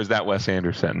book or is that Wes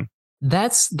Anderson?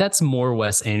 That's more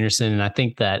Wes Anderson, and I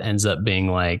think that ends up being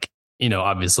like, you know,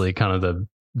 obviously kind of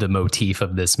the motif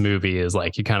of this movie is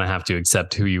like you kind of have to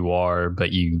accept who you are,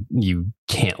 but you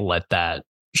can't let that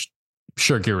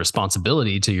shirk your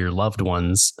responsibility to your loved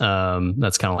ones.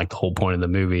 That's kind of like the whole point of the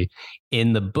movie.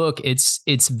 In the book, it's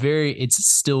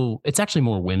actually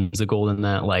more whimsical than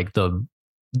that. Like the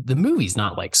movie's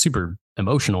not like super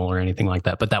emotional or anything like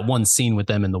that, but that one scene with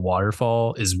them in the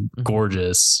waterfall is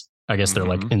gorgeous. I guess they're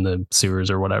like in the sewers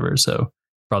or whatever, so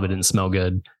probably didn't smell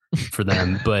good for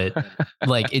them, but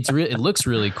like it looks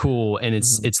really cool, and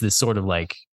it's this sort of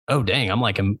like, oh dang, I'm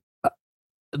like,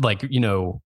 you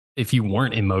know, if you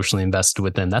weren't emotionally invested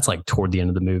with them, that's like toward the end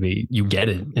of the movie, you get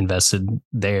it invested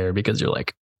there because you're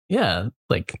like, yeah,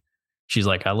 like she's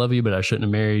like, I love you, but I shouldn't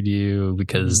have married you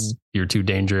because you're too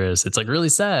dangerous. It's like really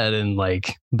sad and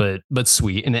like, but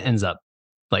sweet, and it ends up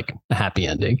like a happy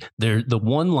ending. The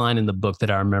one line in the book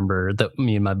that I remember that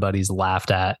me and my buddies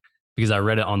laughed at because I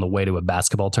read it on the way to a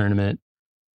basketball tournament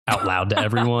out loud to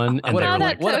everyone. And they were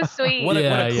like, that's so sweet. What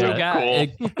a cool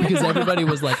guy. Because everybody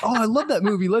was like, oh, I love that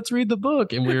movie. Let's read the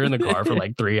book. And we were in the car for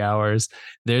like 3 hours.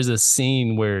 There's a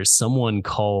scene where someone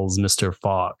calls Mr.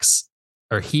 Fox,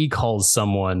 or he calls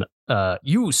someone,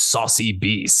 you saucy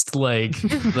beast. Like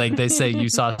they say, you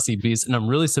saucy beast. And I'm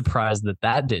really surprised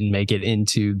that didn't make it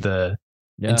into the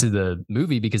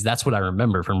movie, because that's what I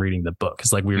remember from reading the book.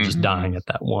 It's like we were just dying at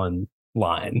that one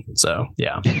line. So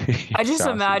yeah. I just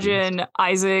imagine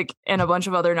Isaac and a bunch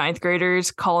of other 9th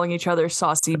graders calling each other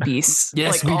saucy beasts.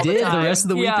 Yes, like, we did the rest of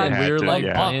the weekend. Yeah. We were like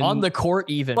on the court,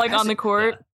 even like on the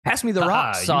court. Yeah. Pass me the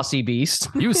rock, saucy beast.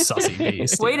 You saucy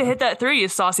beast. Way to hit that 3, you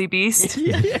saucy beast.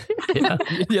 Yeah.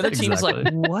 The other team is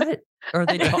like, what are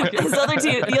they talking about?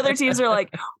 The other teams are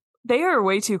like, they are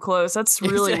way too close. That's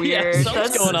really weird.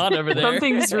 What's going on over there?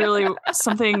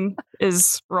 Something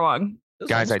is wrong.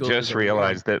 Guys, I just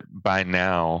realized that by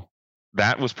now,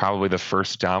 that was probably the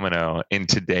first domino in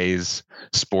today's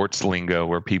sports lingo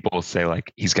where people say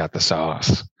like, he's got the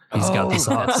sauce. He's got the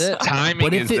sauce. That's it.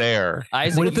 Timing is there.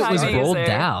 What if it was Roald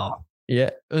Dahl? Yeah.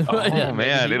 Oh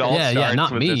man, it all starts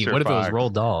not with me. Mr. What if it was Fox.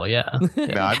 Roald Dahl? Yeah.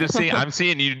 No, I'm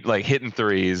seeing you like hitting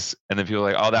threes, and then people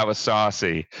are like, oh, that was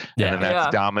saucy. Yeah. And then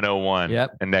that's domino one.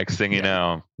 Yep. And next thing you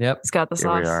know, He's got the here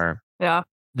sauce. we are. Yeah.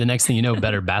 The next thing you know,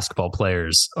 better basketball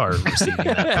players are receiving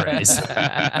that praise.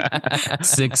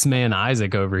 6-man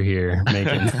Isaac over here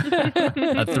making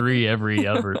a 3 every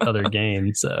other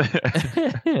game. So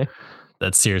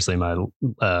that's seriously my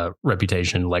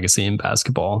reputation, legacy in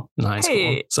basketball in high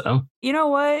school. So you know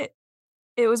what?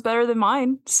 It was better than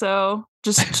mine. So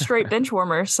just straight bench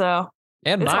warmer. So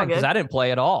and mine, because I didn't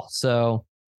play at all. So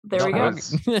there we go.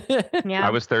 I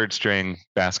was 3rd string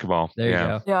basketball. There you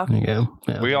go. Yeah. there you go.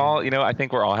 Yeah. We all, I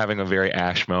think we're all having a very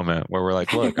Ash moment where we're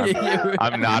like, look,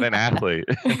 I'm not an athlete.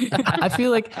 I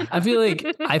think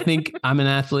I'm an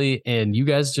athlete, and you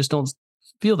guys just don't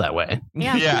feel that way.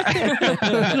 Yeah.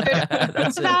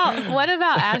 What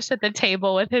about Ash at the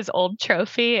table with his old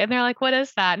trophy? And they're like, what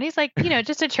is that? And he's like,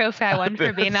 just a trophy I won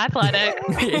for being athletic.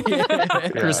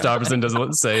 Christopherson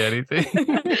doesn't say anything.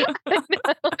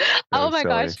 Oh my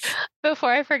gosh.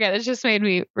 Before I forget, it just made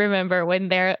me remember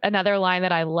when another line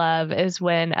that I love is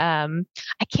when I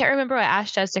can't remember what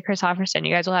Ash does to Christopherson.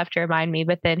 You guys will have to remind me,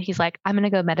 but then he's like, I'm gonna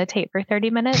go meditate for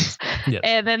 30 minutes. Yes.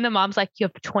 And then the mom's like, you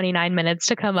have 29 minutes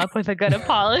to come up with a good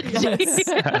apology. Yes.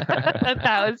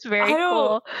 That was very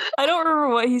cool. I don't remember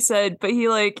what he said, but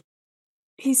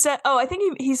he said, I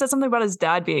think he said something about his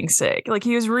dad being sick. Like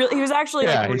he was actually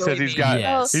he really says he's got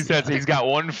he says he's got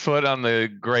 1 foot on the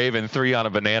grave and 3 on a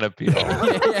banana peel.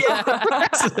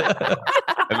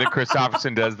 And then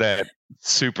Christopherson does that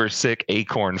super sick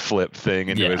acorn flip thing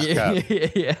into his cup.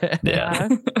 Yeah.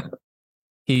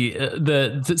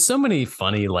 So many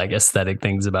funny like aesthetic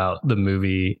things about the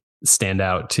movie stand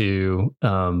out too.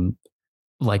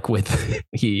 Like with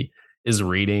he is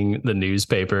reading the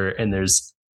newspaper and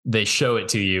they show it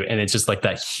to you and it's just like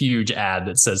that huge ad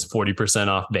that says 40%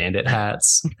 off bandit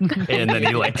hats. And then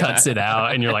he like cuts it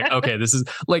out and you're like, okay, this is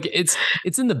like, it's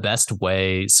in the best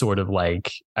way, sort of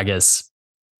like, I guess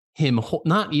him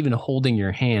not even holding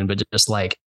your hand, but just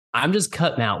like, I'm just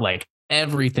cutting out like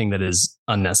everything that is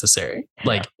unnecessary.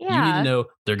 Like you need to know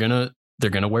they're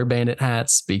gonna wear bandit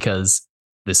hats because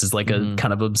this is like a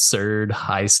kind of absurd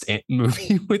heist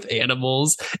movie with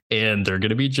animals, and there are going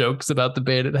to be jokes about the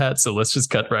bandit hat. So let's just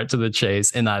cut right to the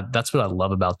chase. And that's what I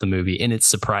love about the movie. And it's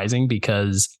surprising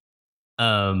because,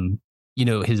 a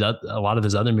lot of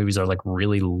his other movies are like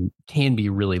can be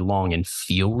really long and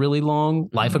feel really long.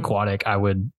 Life Aquatic, I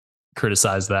would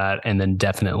criticize that, and then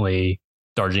definitely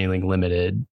Darjeeling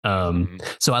Limited.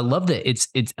 So I love that it's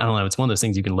I don't know, it's one of those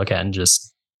things you can look at and just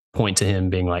point to him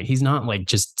being like, he's not like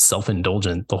just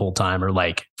self-indulgent the whole time or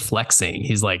like flexing.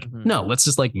 He's like, no, let's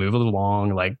just like move it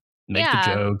along, like make the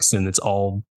jokes, and it's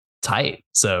all tight.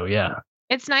 So yeah,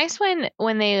 it's nice when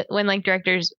like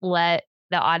directors let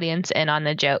the audience in on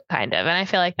the joke, kind of. And I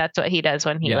feel like that's what he does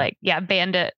when he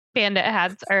bandit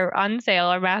hats are on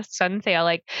sale or masks on sale.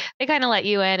 Like they kind of let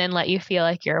you in and let you feel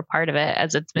like you're a part of it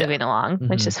as it's moving along,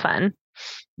 which is fun.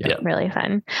 Yeah, really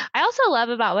fun. I also love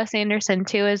about Wes Anderson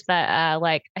too is that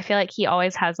like I feel like he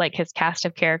always has like his cast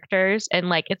of characters, and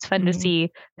like it's fun to see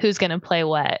who's gonna play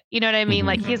what. You know what I mean?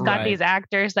 Like he's got these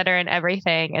actors that are in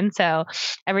everything, and so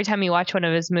every time you watch one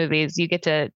of his movies, you get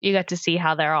to see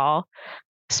how they're all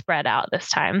spread out this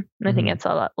time. And I think it's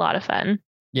a lot of fun.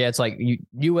 Yeah, it's like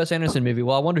you Wes Anderson movie.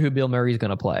 Well, I wonder who Bill Murray's going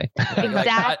to play.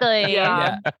 Exactly.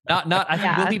 Not. I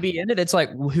think will he be in it? It's like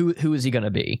who is he going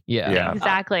to be? Yeah.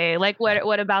 Exactly. Like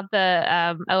what about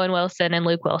the Owen Wilson and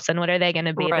Luke Wilson? What are they going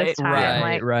to be this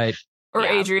time? Right. Or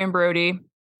Adrian Brody.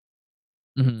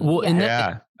 Well, and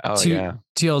to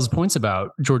y'all's points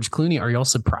about George Clooney, are y'all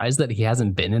surprised that he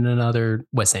hasn't been in another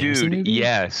Wes Anderson movie?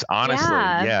 Yes. Honestly,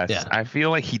 yes. Yeah. I feel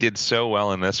like he did so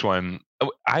well in this one.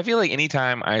 I feel like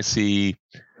anytime I see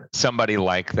somebody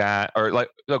like that, or like,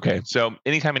 okay, so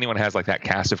anytime anyone has like that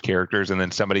cast of characters and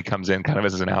then somebody comes in kind of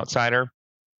as an outsider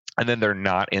and then they're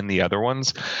not in the other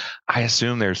ones, I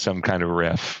assume there's some kind of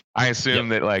riff. I assume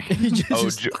that like,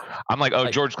 I'm like,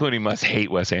 George Clooney must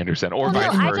hate Wes Anderson or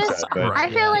vice versa.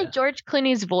 I feel like George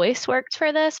Clooney's voice worked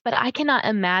for this, but I cannot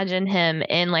imagine him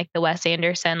in like the Wes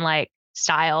Anderson like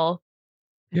style.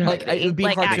 Yeah. Like it would be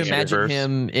hard to imagine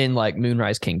him in like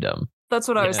Moonrise Kingdom. That's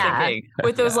what I was thinking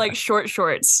with those like short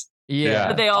shorts. Yeah,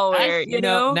 that they all wear. You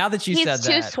know, now that you said that,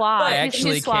 too suave. I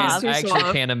actually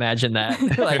can't imagine that.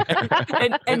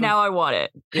 and now I want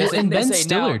it. Well, and Ben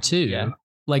Stiller too. Yeah.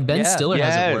 Like Ben Stiller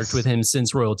hasn't worked with him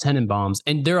since Royal Tenenbaums,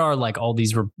 and there are like all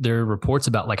these there are reports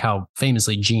about like how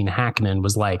famously Gene Hackman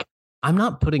was like, I'm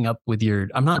not putting up with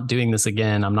I'm not doing this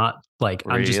again. I'm not like,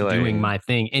 I'm just doing my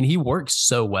thing. And he works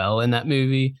so well in that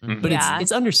movie, but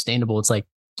it's understandable. It's like,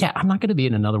 yeah, I'm not going to be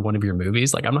in another one of your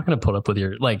movies. Like, I'm not going to put up with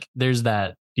your, like, there's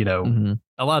that, a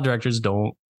lot of directors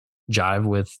don't jive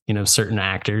with, certain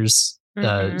actors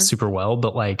super well,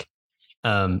 but like,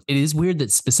 it is weird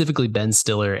that specifically Ben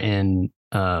Stiller and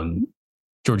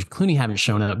George Clooney haven't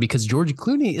shown up, because George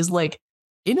Clooney is like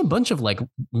in a bunch of like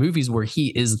movies where he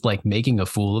is like making a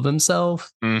fool of himself.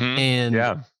 And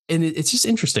it's just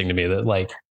interesting to me that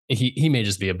like he may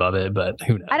just be above it, but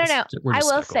who knows? I don't know. I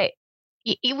will say,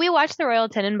 we watched the Royal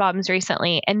Tenenbaums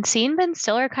recently, and seeing Ben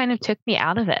Stiller kind of took me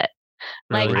out of it.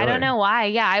 Like, I don't know why.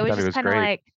 Yeah, I was just kind of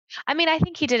like, I mean, I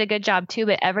think he did a good job too,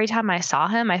 but every time I saw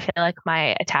him, I feel like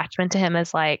my attachment to him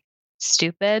is like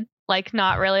stupid. Like,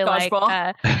 not really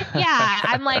Dodgeball.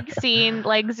 I'm like seeing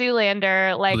like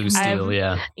Zoolander, like Blue Steel,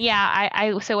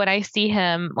 I so when I see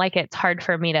him, like, it's hard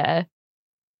for me to,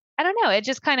 I don't know, it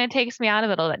just kind of takes me out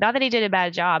of it a little bit. Not that he did a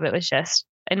bad job, it was just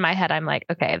in my head, I'm like,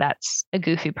 okay, that's a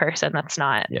goofy person. That's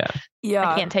not. Yeah.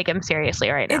 I can't take him seriously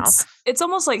right now. It's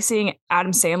almost like seeing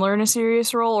Adam Sandler in a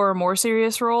serious role or a more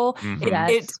serious role.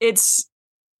 It's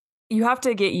you have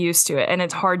to get used to it, and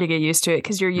it's hard to get used to it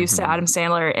because you're used to Adam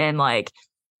Sandler and like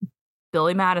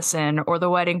Billy Madison or The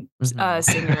Wedding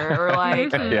Singer or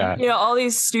like all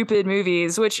these stupid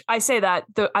movies. Which I say that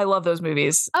I love those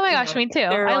movies. Oh my gosh, me too.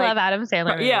 I love Adam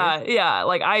Sandler movies. Yeah.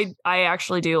 Like I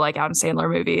actually do like Adam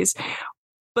Sandler movies.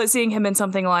 But seeing him in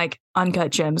something like Uncut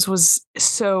Gems was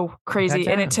so crazy.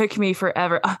 And it took me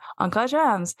forever. Uncut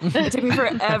Gems. It took me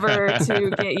forever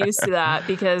to get used to that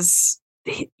because,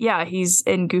 he's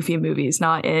in goofy movies,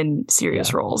 not in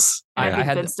serious roles. I think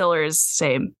Ben Stiller is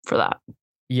same for that.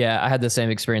 Yeah, I had the same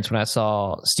experience when I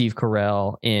saw Steve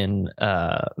Carell in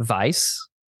Vice.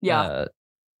 Yeah.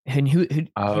 And who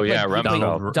Oh yeah,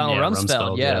 Rumsfeld. Donald Yeah,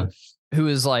 Rumsfeld. Yeah. Who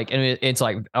is like, and it's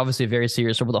like obviously very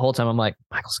serious. So the whole time I'm like,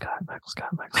 Michael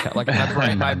Scott. Like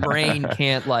my brain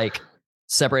can't like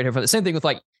separate him from the same thing with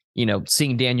like, you know,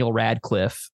 seeing Daniel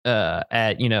Radcliffe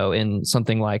at, you know, in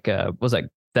something like was like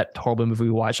that horrible movie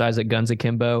we watched, Isaac Guns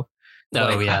Akimbo. Oh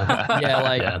Like, yeah.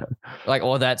 yeah, like,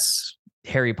 well, that's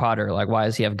Harry Potter. Like, why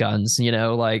does he have guns? You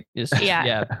know, like, it's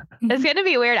gonna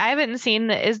be weird. I haven't seen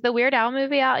is the Weird Al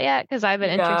movie out yet? Because I've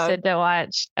been interested to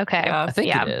watch. Okay, I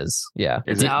think it is. Yeah,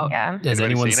 it's out. Yeah, has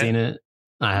anyone seen it?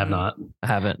 I have not. I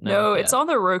haven't. No, it's on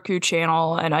the Roku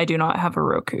channel, and I do not have a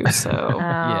Roku, so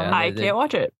I can't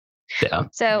watch it. Yeah.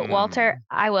 So Walter,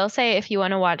 I will say, if you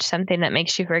want to watch something that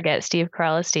makes you forget Steve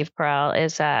Carell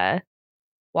is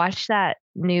watch that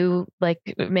new like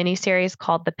miniseries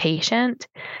called The Patient.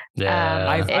 Yeah,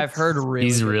 I've heard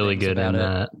he's really good in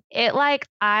that. It like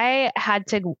I had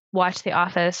to watch The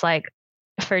Office like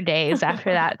for days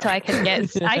after that so I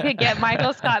could get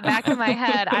Michael Scott back in my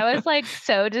head. I was like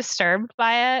so disturbed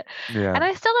by it. Yeah. And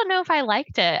I still don't know if I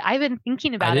liked it. I've been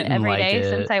thinking about it every day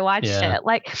since I watched it.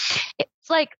 Like it's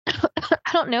like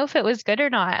I don't know if it was good or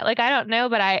not. Like I don't know,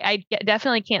 but I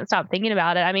definitely can't stop thinking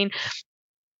about it. I mean,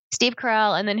 Steve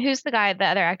Carell, and then who's the guy, the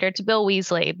other actor? It's Bill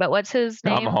Weasley, but what's his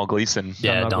name? Domhnall Gleeson.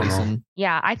 Yeah, Domhnall.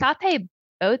 Yeah, I thought they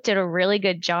both did a really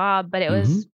good job, but it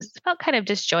felt kind of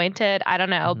disjointed. I don't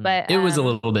know, but it was a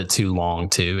little bit too long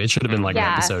too. It should have been like an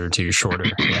episode or two shorter.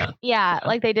 Yeah,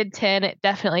 like they did 10. It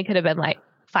definitely could have been like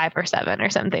 5 or 7 or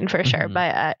something for sure.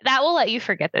 But that will let you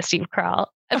forget the Steve Carell.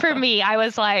 For me, I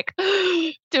was like,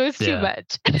 it was too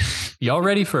much. Y'all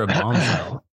ready for a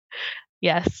bombshell?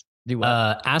 Yes.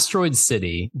 Asteroid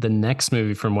City, the next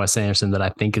movie from Wes Anderson that I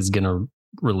think is going to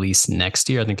release next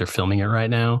year. I think they're filming it right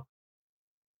now.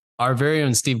 Our very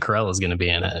own Steve Carell is going to be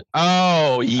in it.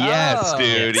 Oh yes,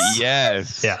 dude.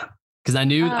 Yes. Yeah. Because I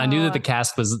knew that the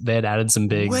cast they had added some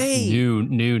big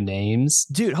new names.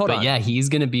 Dude, hold on. But yeah, he's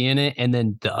going to be in it. And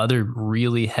then the other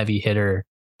really heavy hitter,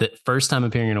 the first time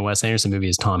appearing in a Wes Anderson movie,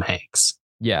 is Tom Hanks.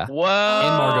 Yeah. Whoa.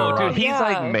 And Margot dude, Robbie. he's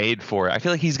like made for it. I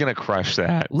feel like he's going to crush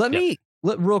that. Let me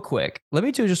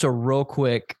do just a real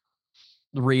quick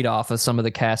read off of some of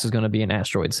the cast is going to be in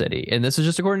Asteroid City. And this is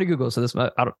just according to Google. So this,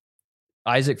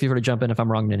 Isaac, feel free to jump in if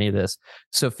I'm wrong in any of this.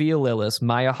 Sophia Lillis,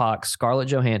 Maya Hawke, Scarlett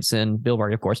Johansson, Bill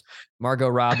Murray, of course, Margot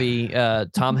Robbie,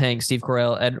 Tom Hanks, Steve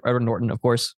Carell, Edward Norton, of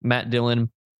course, Matt Dillon,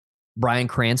 Bryan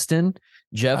Cranston,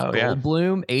 Jeff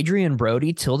Goldblum, Adrian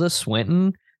Brody, Tilda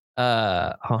Swinton, who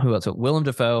else? Willem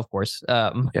Dafoe, of course,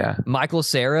 Michael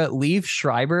Cera, Liev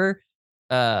Schreiber,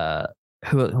 those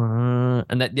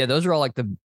are all like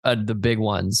the big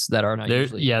ones that are not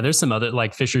usually. Yeah, there's some other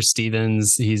like Fisher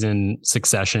Stevens. He's in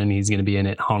Succession. He's going to be in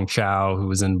it. Hong Chow, who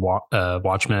was in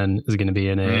Watchmen, is going to be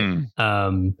in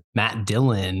it. Matt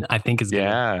Dillon, I think, is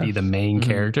going to be the main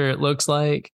character. It looks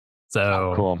like.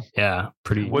 So cool. Yeah,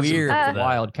 pretty weird,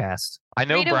 wild cast. I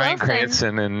know Rita Bryan Wilson.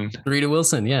 Cranston and Rita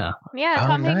Wilson. Yeah. Yeah,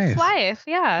 Tom Hanks' wife.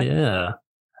 Yeah. Yeah.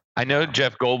 I know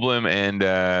Jeff Goldblum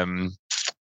and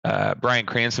Bryan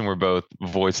Cranston were both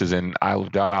voices in Isle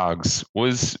of Dogs.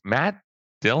 Was Matt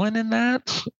Dillon in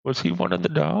that? Was he one of the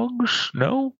dogs?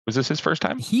 No? Was this his first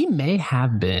time? He may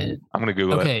have been. I'm going to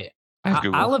Google it. Okay.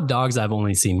 Isle of Dogs I've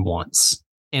only seen once.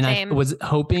 And I was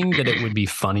hoping that it would be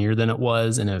funnier than it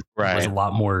was. And it was a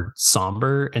lot more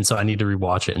somber. And so I need to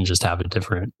rewatch it and just have a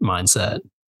different mindset.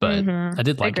 But I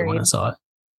did like it when I saw it.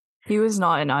 He was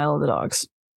not in Isle of the Dogs.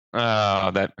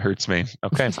 Oh, that hurts me.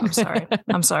 Okay.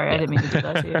 I'm sorry. I didn't mean to do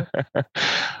that to you.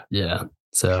 Yeah.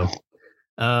 So,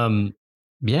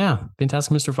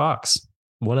 Fantastic Mr. Fox.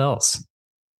 What else?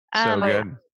 So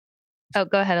good. Oh,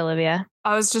 go ahead, Olivia.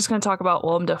 I was just going to talk about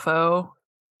Willem Dafoe.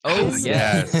 Oh,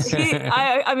 yes.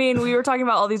 I mean, we were talking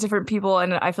about all these different people,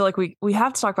 and I feel like we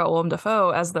have to talk about Willem Dafoe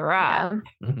as the Rat.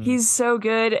 Yeah. Mm-hmm. He's so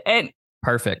good. And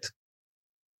perfect.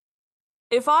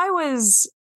 If I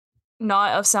was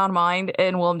not of sound mind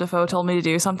and Willem Dafoe told me to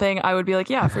do something, I would be like,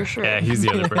 yeah, for sure. Yeah, he's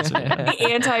the other person. The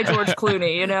anti-George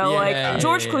Clooney,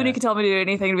 George Clooney could tell me to do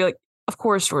anything and be like, of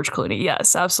course, George Clooney.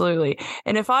 Yes, absolutely.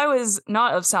 And if I was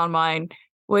not of sound mind,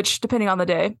 which depending on the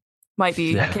day might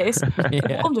be the case,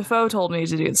 Willem Dafoe told me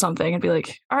to do something and be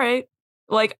like, all right.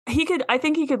 Like I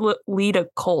think he could lead a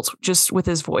cult just with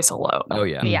his voice alone. Oh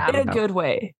yeah. In a good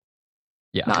way.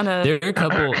 Yeah, there are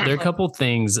a couple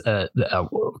things that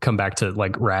I'll come back to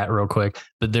like Rat real quick,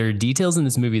 but there are details in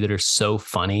this movie that are so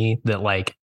funny that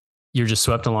like you're just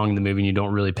swept along the movie and you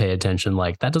don't really pay attention.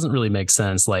 Like that doesn't really make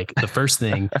sense. Like the first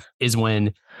thing is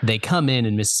when they come in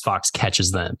and Mrs. Fox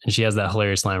catches them and she has that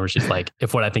hilarious line where she's like,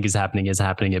 if what I think is happening,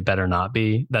 it better not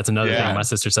be. That's another thing. My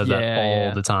sister says that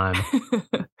all the time.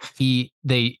 She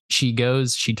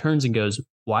turns and goes,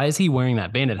 why is he wearing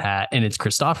that bandit hat? And it's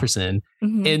Christopherson.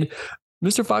 Mm-hmm. And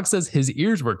Mr. Fox says his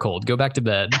ears were cold. Go back to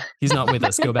bed. He's not with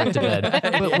us. Go back to bed.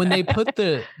 But when they put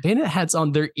the bandit hats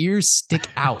on, their ears stick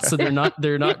out, so they're not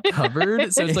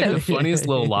covered. So it's like the funniest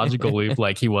little logical loop.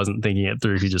 Like he wasn't thinking it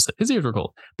through. He just said his ears were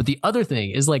cold. But the other thing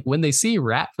is like when they see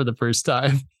Rat for the first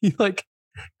time, he like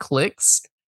clicks,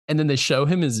 and then they show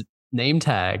him his name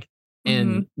tag,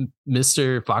 and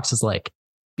Mr. Fox is like,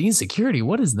 Bean Security,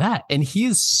 what is that? And he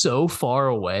is so far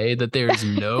away that there is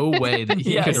no way that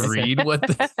he could read what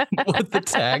the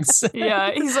tag says.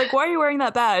 Yeah, he's like, why are you wearing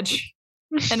that badge?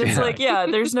 And it's like, yeah,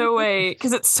 there's no way,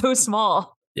 because it's so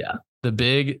small. Yeah. The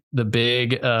big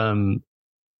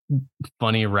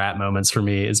funny Rat moments for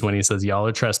me is when he says, y'all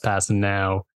are trespassing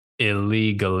now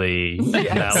illegally.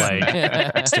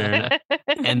 Yes.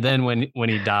 And then when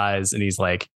he dies and he's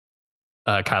like,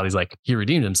 Kylie's like, he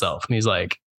redeemed himself. And he's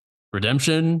like,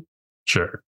 redemption?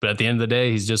 Sure. But at the end of the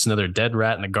day, he's just another dead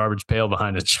rat in a garbage pail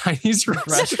behind a Chinese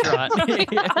restaurant.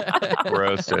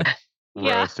 Roasted.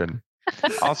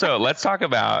 Also, let's talk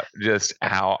about just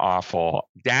how awful,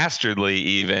 dastardly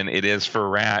even it is for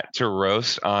Rat to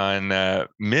roast on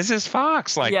Mrs.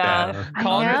 Fox like that.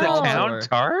 Calling her the town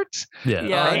tart?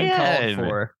 Yeah.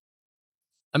 For.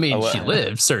 I mean, she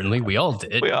lived, certainly. We all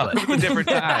did. We all had a different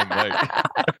time.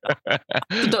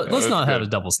 Let's not have a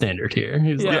double standard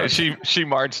here. She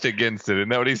marched against it. Isn't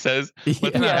that what he says?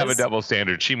 Let's not have a double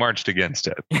standard. She marched against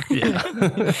it. Yeah.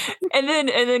 and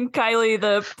then Kylie,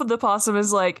 the possum,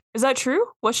 is like, is that true?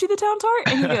 Was she the town tart?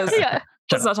 And he goes,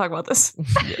 let's not talk about this.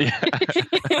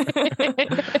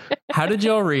 How did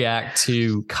y'all react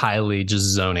to Kylie just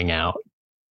zoning out?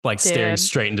 Like staring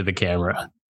straight into the camera?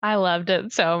 I loved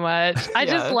it so much. I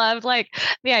just loved like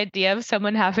the idea of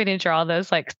someone having to draw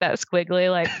those like that squiggly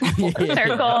like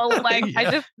circle. Like I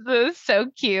just, it was so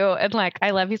cute. And like I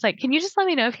love, he's like, can you just let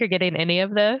me know if you're getting any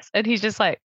of this? And he's just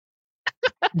like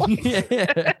loved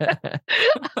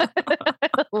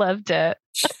it.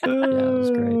 It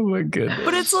was great. Oh my goodness.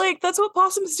 But it's like that's what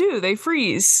possums do. They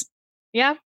freeze.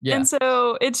 Yeah. And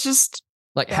so it's just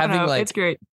like having like it's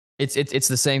great. It's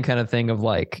the same kind of thing of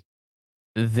like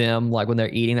them like when they're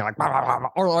eating, they're like blah, blah, blah,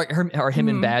 or like her or him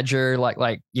and Badger like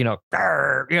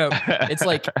it's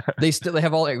like they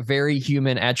have all like very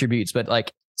human attributes, but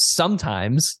like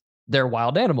sometimes they're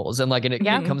wild animals, and like and it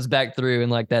comes back through, and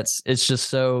like it's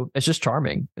just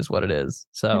charming is what it is.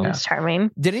 So it's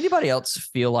charming. Did anybody else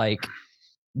feel like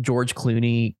George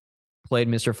Clooney played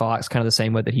Mr. Fox kind of the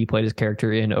same way that he played his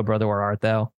character in Oh Brother Where Art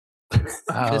Thou? That's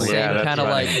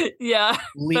like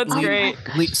that's great.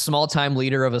 Small time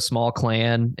leader of a small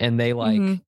clan, and they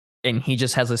like and he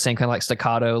just has the same kind of like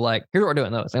staccato, like here's what we're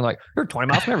doing those, and like you're 20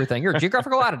 miles from everything, you're a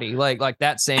geographical oddity, like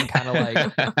that same kind of like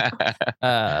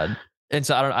and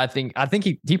so I think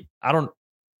he I don't,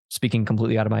 speaking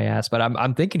completely out of my ass, but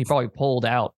I'm thinking he probably pulled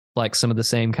out like some of the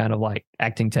same kind of like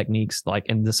acting techniques like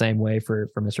in the same way for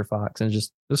Mr. Fox, and it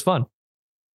was fun.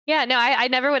 Yeah, no, I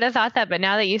never would have thought that, but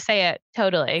now that you say it,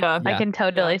 totally. Yeah. I can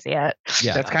totally see it.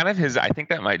 Yeah. That's kind of his, I think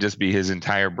that might just be his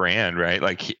entire brand, right?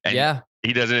 Like, he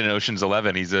does it in Ocean's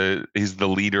 11. He's the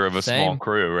leader of a small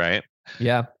crew, right?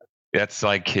 Yeah. That's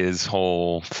like his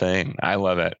whole thing. I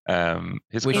love it.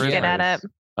 His we should get at it.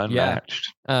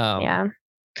 Unmatched.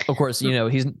 Of course,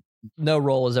 he's no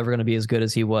role is ever going to be as good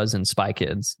as he was in Spy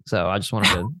Kids. So I just wanted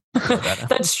to throw that out.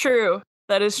 That's true.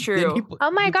 That is true.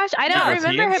 Oh my gosh, I don't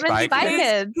remember him in Spy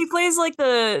Kids. He plays like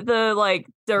the like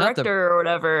director or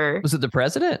whatever. Was it the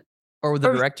president or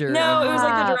the director? No, it was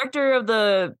like the director of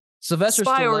the Sylvester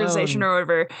spy Stallone organization or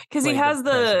whatever. Because he has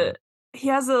the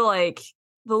like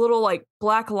the little like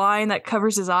black line that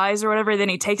covers his eyes or whatever. Then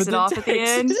he takes it off at the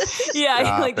end.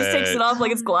 Yeah, he like just takes it off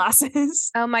like it's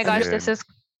glasses. Oh my gosh, this is.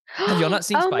 Have y'all not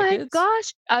seen Spy Kids? Oh my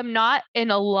gosh, I'm not in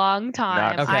a long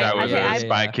time. I was a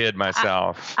Spy Kid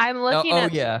myself. I'm looking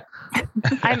at.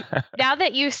 I'm now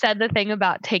that you said the thing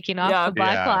about taking off the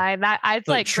black line, that it's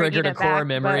like triggered a core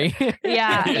memory.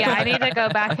 Yeah, I need to go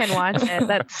back and watch it.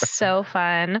 That's so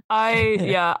fun.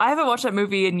 I haven't watched that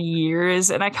movie in years,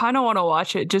 and I kind of want to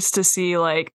watch it just to see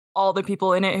like all the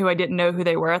people in it who I didn't know who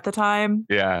they were at the time.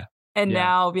 Yeah. And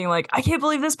now being like, I can't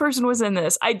believe this person was in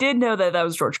this. I did know that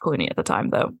was George Clooney at the time,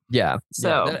 though. Yeah.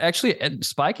 So actually,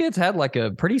 Spy Kids had like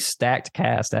a pretty stacked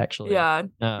cast, actually. Yeah.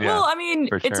 Well, I mean,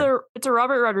 it's a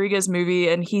Robert Rodriguez movie,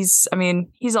 and he's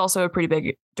also a pretty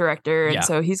big director, and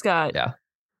so he's got. Yeah.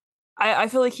 I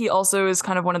feel like he also is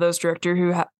kind of one of those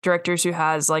directors who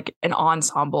has like an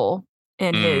ensemble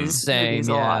in his movies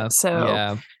a lot.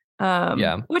 So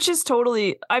which is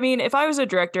totally. I mean, if I was a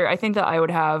director, I think that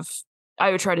I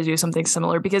would try to do something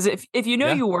similar, because if you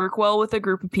know you work well with a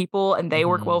group of people and they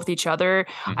work well with each other,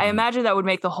 I imagine that would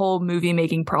make the whole movie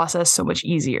making process so much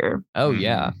easier. Oh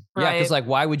yeah. Right? Yeah, because like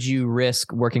why would you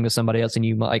risk working with somebody else and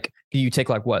you take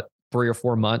like what 3 or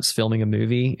 4 months filming a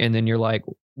movie, and then you're like,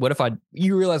 what if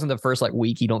you realize in the first like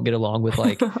week you don't get along with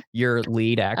like your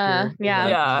lead actor?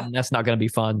 That's not going to be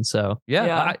fun. So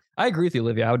I agree with you,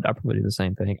 Olivia. I'd probably do the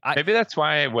same thing. Maybe that's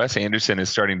why Wes Anderson is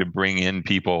starting to bring in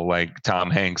people like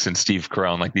Tom Hanks and Steve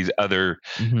Carell and like these other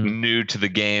new to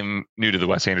the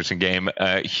Wes Anderson game,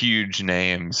 huge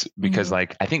names, because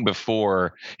like I think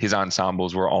before his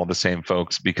ensembles were all the same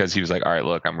folks, because he was like, all right,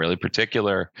 look, I'm really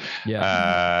particular.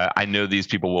 I know these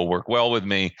people will work well with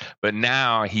me, but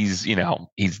now he's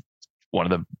one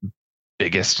of the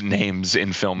biggest names in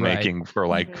filmmaking for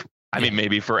like, I mean,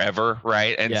 maybe forever.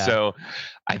 Right. And so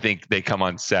I think they come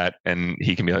on set and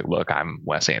he can be like, look, I'm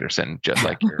Wes Anderson, just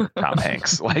like you're Tom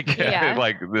Hanks. Like,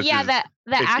 like this is the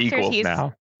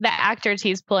actors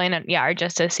he's pulling are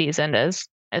just as seasoned as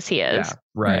he is. Yeah.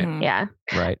 Right. Yeah.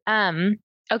 Right.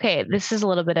 Okay, this is a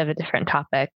little bit of a different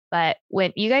topic, but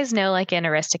when you guys know, like in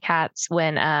Aristocats,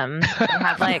 when they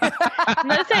have like, listen,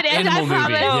 I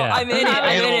promise. I'm in it.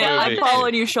 I'm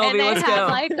following you, Shelby. Let's go.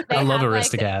 I love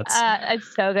Aristocats.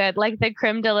 It's so good. Like the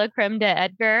creme de la creme de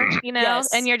Edgar,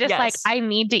 and you're just like, I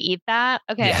need to eat that.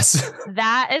 Okay,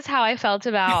 that is how I felt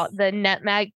about the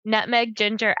nutmeg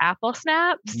ginger apple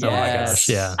snaps. Oh my gosh,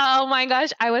 yeah. Oh my gosh,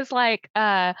 I was like,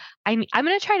 I'm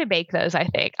gonna try to bake those. I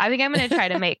think I'm gonna try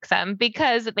to make some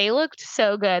because they looked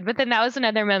so good. But then that was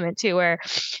another moment too where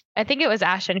I think it was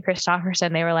Ashton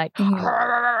Christopherson. They were like, they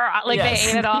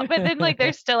ate it all, but then like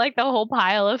there's still like the whole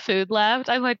pile of food left.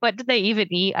 I'm like, what did they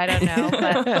even eat? I don't know.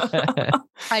 But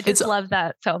I just love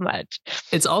that so much.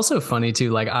 It's also funny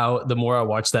too. Like the more I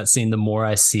watch that scene, the more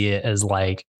I see it as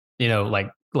like,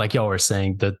 like y'all were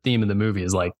saying, the theme of the movie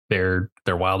is like they're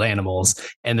wild animals,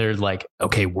 and they're like,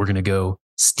 okay, we're gonna go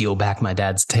steal back my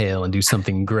dad's tail and do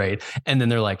something great, and then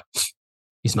they're like,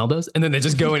 you smell those? And then they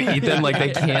just go and eat them. Like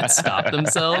they can't stop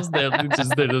themselves. They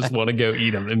just want to go eat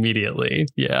them immediately.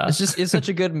 Yeah. It's such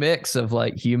a good mix of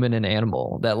like human and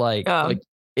animal that like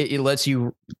it lets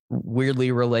you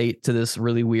weirdly relate to this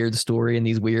really weird story and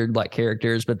these weird like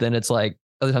characters. But then it's like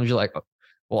other times you're like,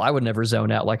 well, I would never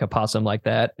zone out like a possum like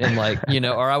that. And like,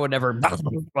 or I would never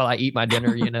while I eat my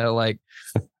dinner, like,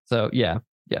 so yeah,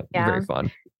 very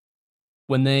fun.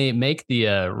 When they make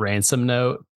the ransom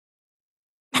note,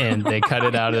 and they cut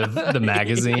it out of the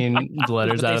magazine, the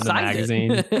letters out of the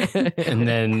magazine. And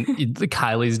then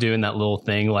Kylie's doing that little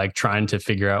thing, like trying to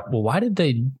figure out, well, why did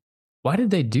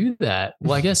they do that?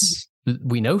 Well, I guess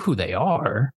we know who they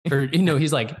are. Or,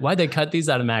 he's like, why'd they cut these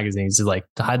out of magazines? He's like,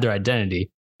 to hide their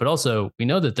identity. But also, we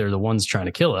know that they're the ones trying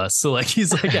to kill us. So, like,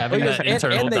 he's like having that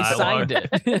internal and they dialogue. Signed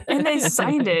it. And they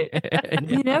signed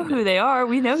it. We know who they are.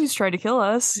 We know who's trying to kill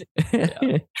us.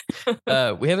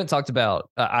 We haven't talked about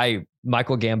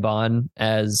Michael Gambon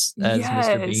as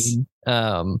Mr.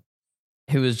 Bean,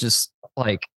 who was just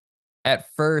like, at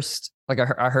first, like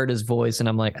I heard his voice, and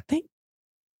I'm like, I think.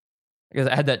 Because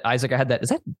I had that, is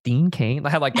that Dean Cain? I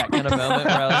had like that kind of moment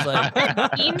where I was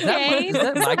like, Dean Cain?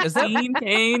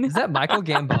 Is that Michael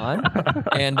Gambon?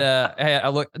 And I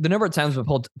look, the number of times I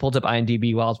pulled up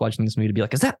IMDb while I was watching this movie to be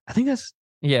like, I think that's,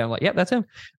 I'm like, yep, that's him.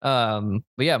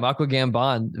 But yeah, Michael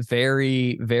Gambon,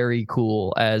 very, very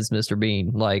cool as Mr.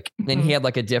 Bean. Like, and he had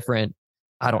like a different,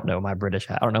 I don't know my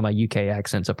UK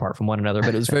accents apart from one another,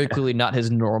 but it was very clearly not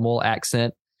his normal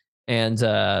accent. And,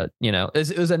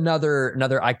 it was another,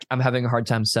 I'm having a hard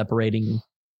time separating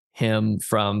him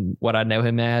from what I know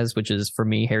him as, which is for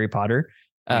me, Harry Potter.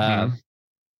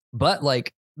 But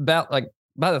like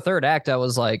by the third act, I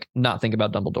was like, not thinking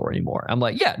about Dumbledore anymore. I'm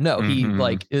like, he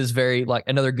like is very like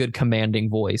another good commanding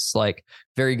voice, like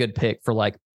very good pick for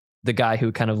like the guy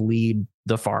who kind of lead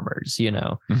the farmers,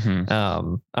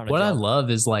 What I love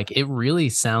is like, it really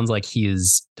sounds like he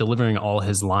is delivering all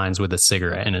his lines with a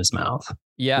cigarette in his mouth.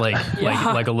 Yeah.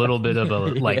 Like a little bit of a,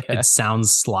 like, it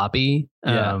sounds sloppy.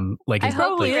 Like I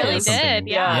hope he really did.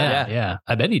 Yeah.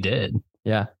 I bet he did.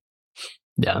 Yeah.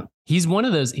 Yeah. He's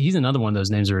another one of those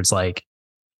names where it's like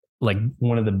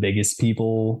one of the biggest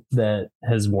people that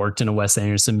has worked in a Wes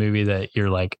Anderson movie that you're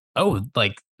like, oh,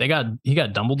 like he got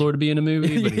Dumbledore to be in a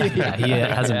movie, but he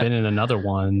hasn't been in another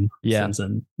one since.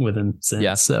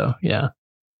 Yeah. So yeah.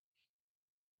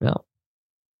 Well,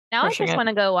 now I just want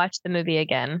to go watch the movie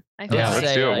again.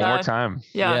 Let's do it one more time.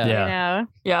 Yeah.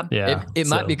 It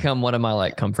might become one of my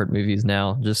like comfort movies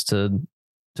now, just to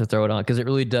throw it on, because it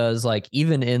really does, like,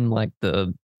 even in like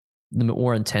the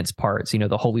more intense parts,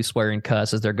 the holy swearing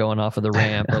cuss as they're going off of the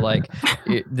ramp, or like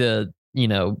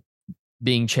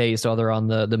being chased while they're on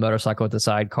the motorcycle with the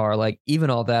sidecar. Like even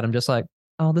all that, I'm just like,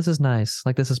 oh, this is nice.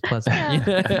 Like this is pleasant.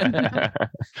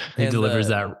 He delivers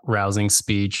that rousing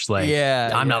speech, like,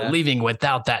 I'm not leaving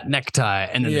without that necktie.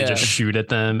 And then they just shoot at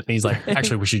them. And he's like,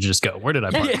 actually, we should just go. Where did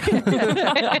I park?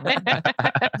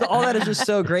 All that is just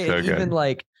so great. So and even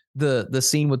like the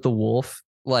scene with the wolf,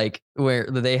 like where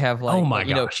they have like, oh my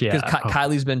gosh, because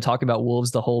Kylie's been talking about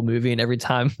wolves the whole movie, and every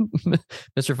time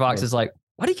Mr. Fox is like,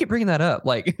 why do you keep bringing that up?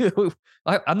 Like,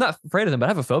 I'm not afraid of them, but I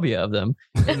have a phobia of them.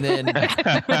 And then,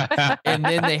 and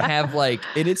then they have like,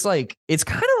 it's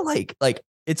kind of like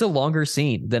it's a longer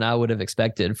scene than I would have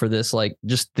expected for this, like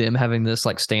just them having this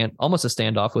like almost a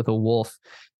standoff with a wolf,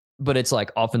 but it's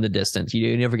like off in the distance.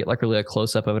 You never get like really a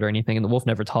close up of it or anything. And the wolf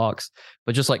never talks,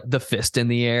 but just like the fist in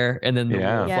the air. And then the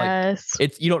wolf,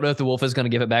 like you don't know if the wolf is going to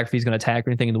give it back, if he's going to attack or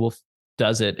anything. And the wolf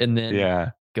does it. And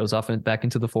then goes off and back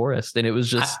into the forest. And it was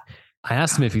just, I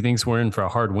asked him if he thinks we're in for a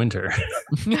hard winter.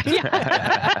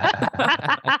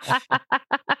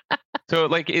 So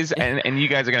like and you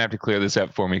guys are gonna have to clear this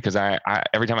up for me, because I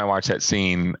every time I watch that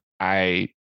scene, I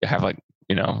have like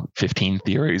 15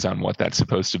 theories on what that's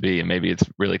supposed to be, and maybe it's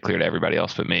really clear to everybody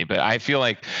else but me. But I feel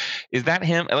like, is that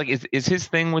him? Like, is his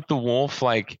thing with the wolf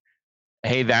like,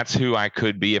 hey, that's who I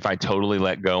could be if I totally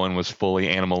let go and was fully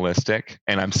animalistic,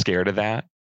 and I'm scared of that?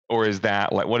 Or is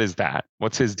that like, what is that?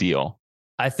 What's his deal?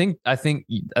 I think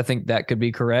that could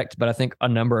be correct, but I think a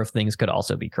number of things could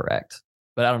also be correct.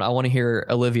 But I don't know. I want to hear,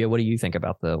 Olivia, what do you think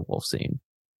about the wolf scene?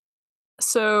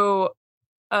 So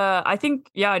I think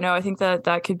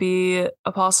that could be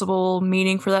a possible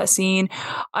meaning for that scene.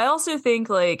 I also think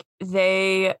like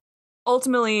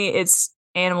ultimately it's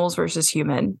animals versus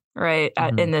human, right?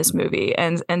 In this movie.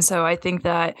 And so I think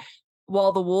that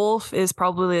while the wolf is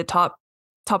probably the top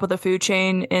of the food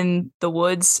chain in the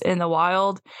woods, in the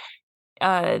wild,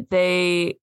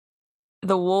 the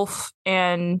wolf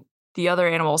and the other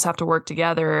animals have to work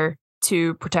together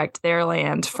to protect their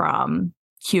land from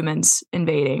humans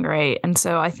invading, right? And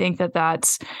so I think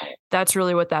that's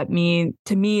really what that means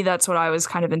to me. That's what I was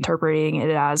kind of interpreting it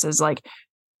as, is like,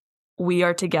 we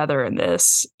are together in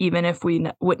this, even if we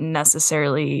wouldn't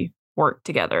necessarily work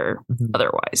together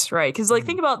otherwise, right? Because like,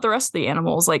 think about the rest of the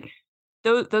animals. Like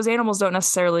those animals don't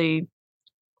necessarily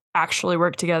actually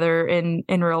work together in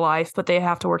real life, but they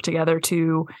have to work together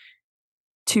to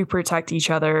protect each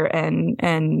other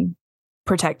and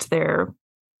protect their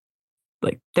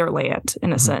land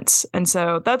in a sense. And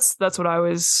so that's what I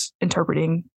was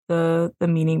interpreting the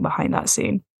meaning behind that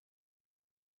scene.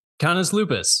 Canis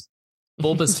lupus.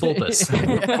 Bulbus fulpus.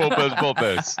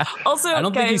 Bulbus. Also, I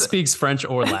don't think he speaks French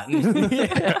or Latin.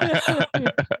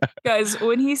 Guys,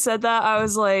 when he said that, I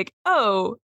was like,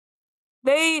 oh,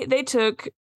 they took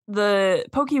the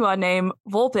Pokemon name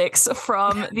Vulpix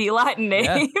from the Latin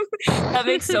name. That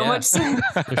makes so much sense.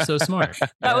 They're so smart.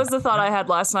 That was the thought I had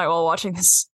last night while watching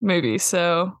this movie.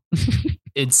 So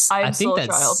I think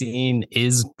that scene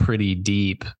is pretty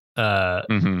deep.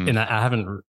 And I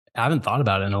haven't thought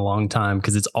about it in a long time,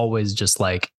 because it's always just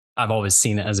like, I've always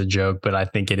seen it as a joke, but I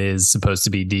think it is supposed to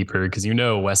be deeper, because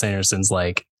Wes Anderson's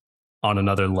like on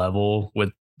another level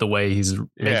with the way he's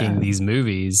making these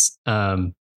movies.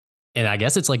 And I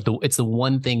guess it's like it's the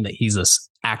one thing that he's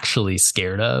actually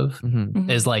scared of,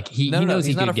 is like he knows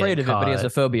he's not afraid of it, but he has a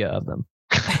phobia of them.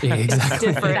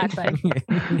 Exactly.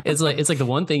 It's like the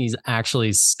one thing he's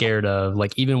actually scared of.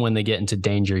 Like even when they get into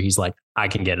danger, he's like, I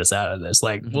can get us out of this.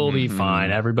 Like we'll be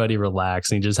fine. Everybody relax.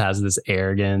 And he just has this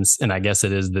arrogance. And I guess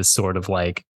it is this sort of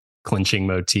like clinching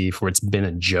motif where it's been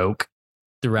a joke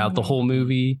throughout the whole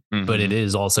movie, but it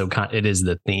is also it is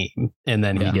the theme. And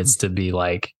then he gets to be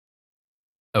like,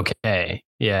 okay,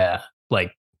 I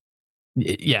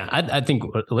think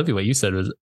Olivia, what you said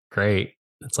was great.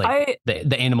 It's like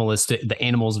the animals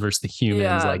versus the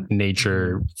humans, like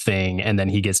nature thing, and then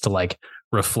he gets to like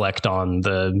reflect on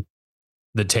the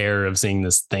terror of seeing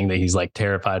this thing that he's like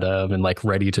terrified of and like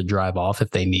ready to drive off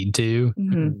if they need to.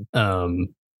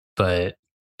 But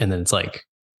and then it's like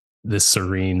this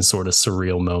serene, sort of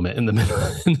surreal moment in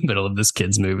the middle of this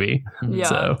kid's movie.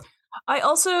 So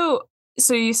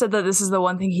So you said that this is the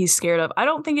one thing he's scared of. I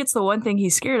don't think it's the one thing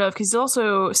he's scared of, because he's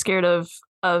also scared of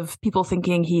people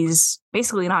thinking he's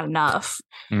basically not enough,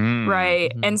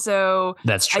 right? And so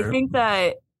that's true. I think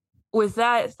that with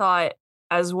that thought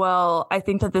as well, I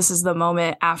think that this is the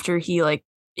moment after he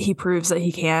proves that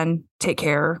he can take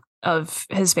care of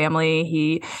his family.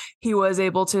 He was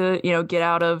able to get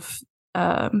out of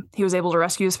he was able to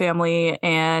rescue his family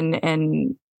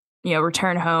and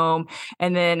return home.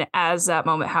 And then as that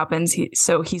moment happens,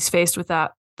 he's faced with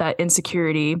that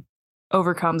insecurity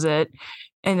overcomes it,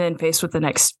 and then faced with the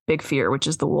next big fear, which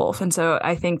is the wolf. And so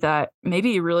I think that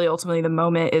maybe really ultimately the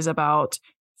moment is about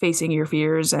facing your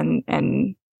fears and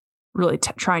really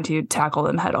trying to tackle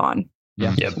them head on.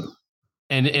 Yeah. Yep.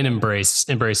 And embrace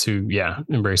who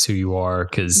you are.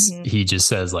 Cause he just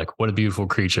says like, what a beautiful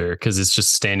creature. Cause it's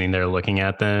just standing there looking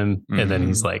at them. And then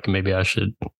he's like, maybe I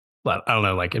should, I don't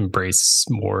know, like embrace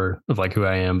more of like who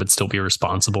I am, but still be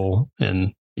responsible.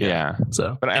 And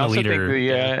so, but I also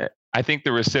think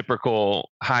the reciprocal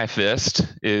high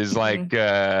fist is like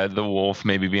the wolf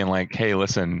maybe being like, hey,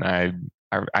 listen, I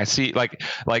see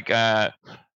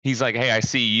he's like, hey, I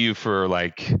see you for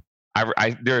like,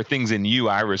 there are things in you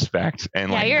I respect,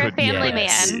 and like you're a family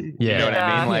man. You know what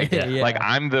I mean? Like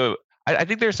I'm I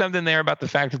think there's something there about the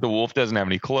fact that the wolf doesn't have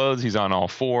any clothes. He's on all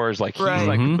fours. Like he's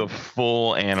like the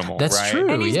full animal. That's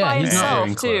true. And he's by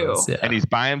himself too. And he's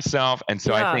by himself. And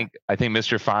so I think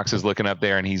Mr. Fox is looking up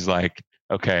there, and he's like,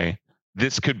 okay,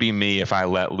 this could be me if I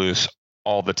let loose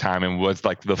all the time and was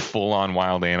like the full on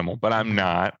wild animal. But I'm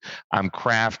not. I'm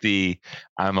crafty.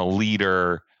 I'm a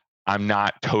leader. I'm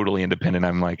not totally independent.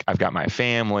 I'm like, I've got my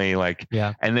family, like,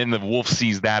 and then the wolf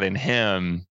sees that in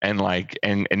him, and like,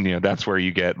 and you know, that's where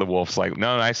you get the wolf's like,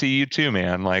 no, I see you too,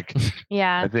 man. Like,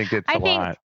 I think it's a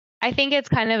lot. I think it's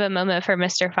kind of a moment for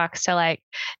Mr. Fox to like,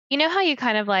 you know how you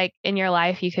kind of like in your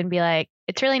life, you can be like,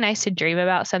 it's really nice to dream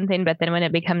about something, but then when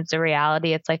it becomes a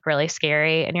reality, it's like really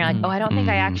scary. And you're like, oh, I don't think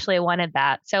I actually wanted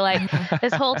that. So like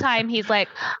this whole time he's like,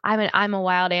 I'm a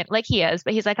wild ant, like he is,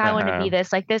 but he's like, I want to be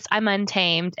this, like this, I'm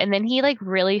untamed. And then he like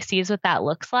really sees what that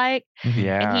looks like.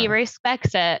 And he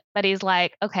respects it, but he's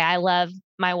like, okay, I love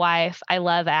my wife. I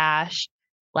love Ash.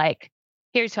 Like,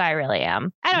 here's who I really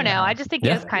am. I don't know. I just think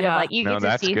it's kind of like you get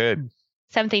to see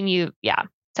something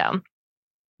So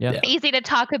easy to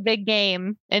talk a big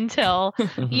game until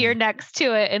you're next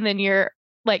to it, and then you're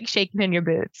like shaking in your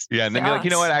boots. Yeah, and then you're like, you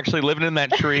know what? Actually, living in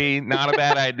that tree, not a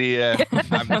bad idea.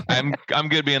 I'm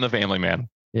good being the family man.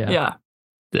 Yeah.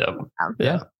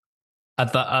 I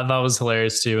thought it was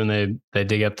hilarious too when they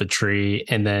dig up the tree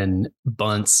and then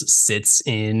Bunce sits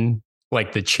in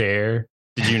like the chair.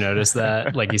 Did you notice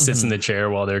that? Like he sits in the chair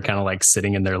while they're kind of like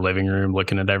sitting in their living room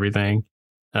looking at everything.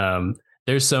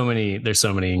 There's so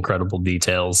many incredible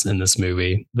details in this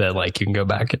movie that like you can go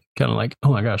back and kind of like,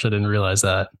 oh my gosh, I didn't realize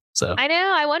that. So I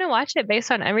know I want to watch it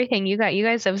based on everything you got. You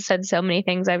guys have said so many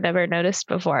things I've never noticed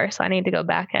before, so I need to go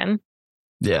back and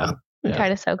try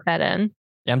to soak that in.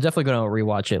 Yeah, I'm definitely going to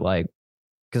rewatch it, like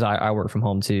because I work from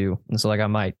home too, and so like I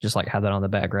might just like have that on the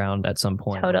background at some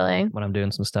point. Totally. When I'm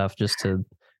doing some stuff, just to.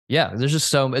 Yeah, there's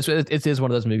just it is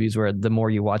one of those movies where the more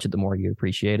you watch it, the more you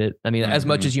appreciate it. I mean, as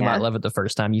much as you might love it the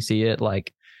first time you see it,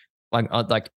 like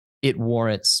it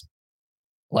warrants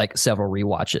like several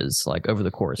rewatches, like over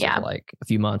the course of like a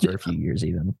few months or a few years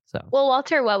even. So, well,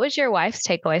 Walter, what was your wife's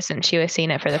takeaway since she was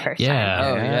seeing it for the first time?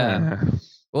 Oh yeah.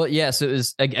 Well, yeah. So it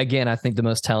was again. I think the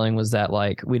most telling was that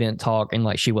like we didn't talk and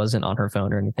like she wasn't on her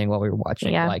phone or anything while we were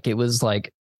watching. Yeah. Like it was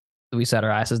like. We sat our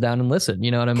asses down and listened,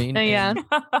 you know what I mean? Yeah.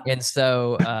 And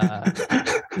so,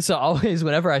 so always,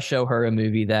 whenever I show her a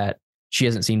movie that she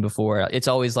hasn't seen before, it's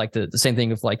always like the same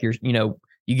thing of like, you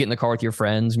get in the car with your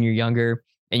friends when you're younger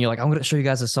and you're like, I'm going to show you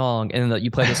guys a song. And then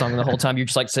you play the song and the whole time you're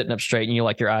just like sitting up straight and you're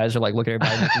like, your eyes are like looking at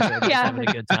everybody making sure they're having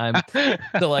a good time.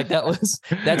 So like,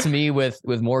 that's me with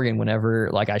Morgan. Whenever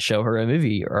like I show her a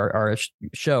movie or a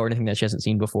show or anything that she hasn't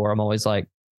seen before, I'm always like,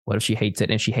 what if she hates it?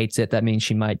 And if she hates it, that means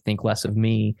she might think less of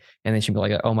me. And then she'll be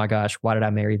like, oh my gosh, why did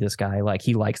I marry this guy? Like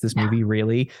he likes this movie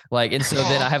really? Like, and so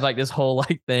then I have like this whole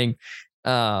like thing.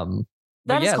 That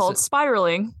is called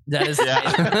spiraling. That is,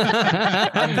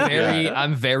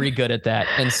 I'm very good at that.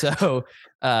 And so,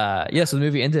 so the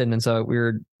movie ended. And so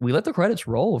we let the credits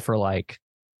roll for like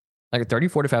 30,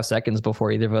 45 seconds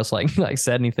before either of us like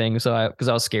said anything. So cause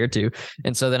I was scared to.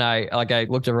 And so then I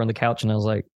looked over on the couch and I was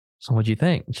like, so what'd you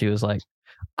think? And she was like,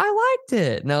 I liked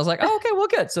it. And I was like, oh, okay, well,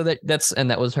 good. So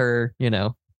that was her,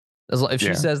 if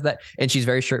she says that, and she's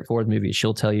very straightforward with movies,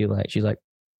 she'll tell you like, she's like,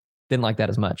 didn't like that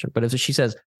as much. But if she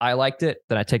says, I liked it,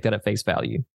 then I take that at face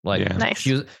value. Like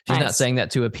she's not saying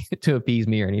that to appease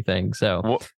me or anything.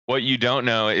 So what you don't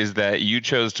know is that you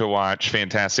chose to watch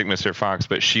Fantastic Mr. Fox,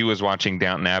 but she was watching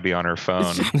Downton Abbey on her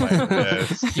phone.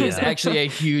 She's actually a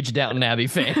huge Downton Abbey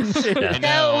fan.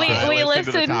 No, we listened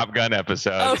to the Top Gun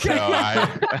episode. Okay.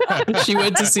 So she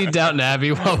went to see Downton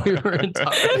Abbey while we were in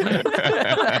Top Gun.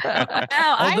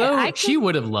 Although she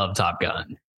would have loved Top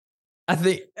Gun. I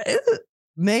think.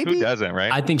 Maybe. Who doesn't,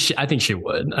 right? I think she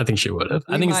would. I think she would have.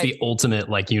 I think it's the ultimate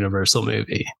like Universal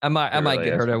movie. I might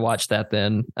get her to watch that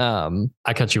then.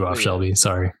 I cut you off, Shelby.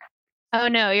 Sorry. Oh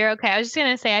no, you're okay. I was just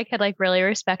gonna say I could like really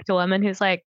respect a woman who's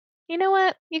like, you know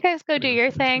what? You guys go do your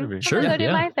thing. I'm Sure, gonna go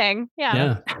do my thing.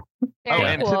 Yeah.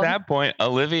 And to that point,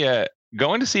 Olivia,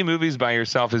 going to see movies by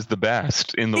yourself is the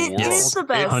best in the world. It is the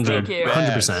best.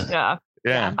 100%.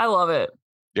 Yeah. I love it.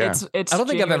 Yeah. It's I don't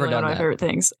think I've ever done one of my favorite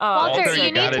things. Walter,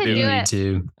 you need to do You it. need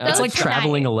to. It's like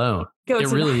traveling alone. It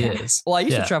really is. Well, I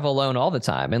used to travel alone all the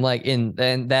time, and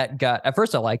that got at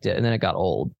first I liked it, and then it got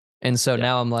old, and so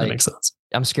now I'm like, that makes sense.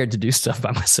 I'm scared to do stuff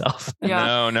by myself.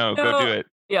 Yeah. No, go do it.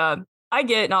 Yeah. I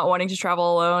get not wanting to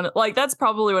travel alone. Like, that's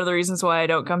probably one of the reasons why I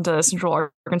don't come to Central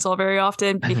Arkansas very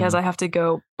often, because I have to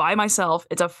go by myself.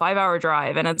 It's a 5-hour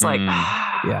drive, and it's like,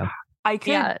 I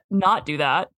could not do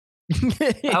that.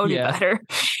 That would be better.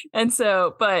 And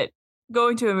so, but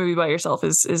going to a movie by yourself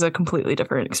is a completely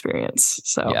different experience.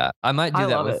 So yeah, I might do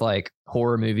that with like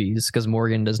horror movies, because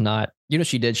Morgan does not,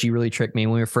 she really tricked me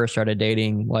when we first started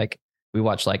dating. Like, we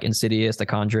watched like Insidious, The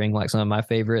Conjuring, like some of my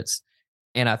favorites.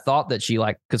 And I thought that she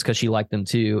liked, because she liked them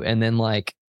too. And then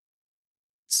like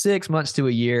 6 months to a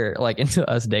year, like into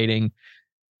us dating,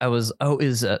 I was, I can't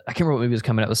remember what movie was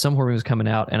coming out. It was some horror movie was coming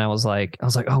out. And I was like,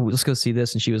 oh, let's go see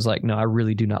this. And she was like, no, I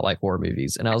really do not like horror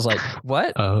movies. And I was like,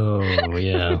 what? Oh,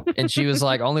 yeah. And she was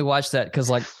like, only watch that because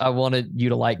like I wanted you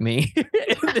to like me.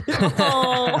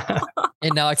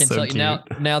 And now I can tell you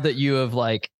now that you have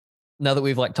like, now that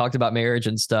we've like talked about marriage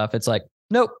and stuff, it's like,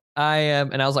 nope, I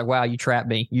am. And I was like, wow, you trapped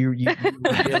me. You really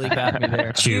got me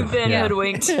there. You've been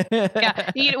hoodwinked.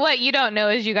 What you don't know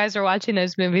is you guys were watching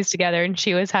those movies together and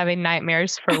she was having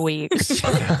nightmares for weeks. She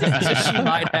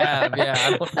might have.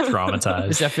 Yeah. Traumatized.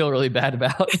 Which I feel really bad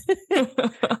about.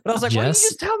 But I was like, why didn't you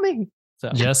just tell me? So.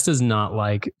 Jess does not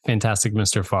like Fantastic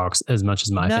Mr. Fox as much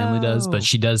as my family does, but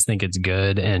she does think it's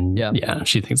good. And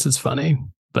she thinks it's funny.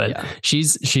 But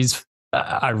she's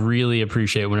I really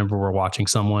appreciate whenever we're watching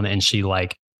someone and she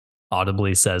like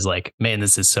audibly says like, man,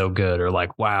 this is so good, or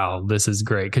like, wow, this is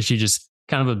great. Cause she just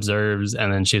kind of observes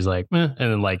and then she's like, and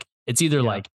then like, it's either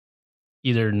like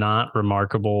either not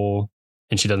remarkable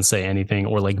and she doesn't say anything,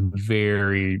 or like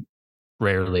very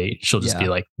rarely she'll just be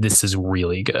like, this is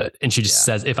really good. And she just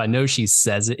says, if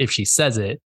she says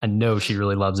it, I know she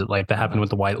really loves it. Like that happened with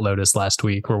The White Lotus last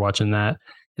week. We're watching that.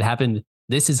 It happened.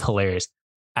 This is hilarious.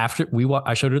 After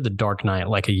I showed her The Dark Knight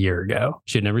like a year ago.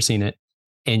 She had never seen it.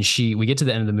 And we get to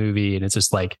the end of the movie and it's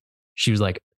just like, she was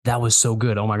like, that was so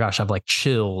good. Oh my gosh, I have like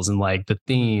chills and like the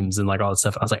themes and like all that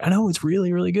stuff. I was like, I know, it's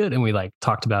really, really good. And we like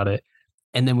talked about it.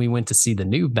 And then we went to see the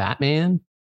new Batman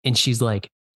and she's like,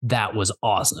 that was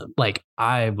awesome. Like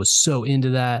I was so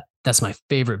into that. That's my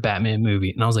favorite Batman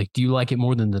movie. And I was like, do you like it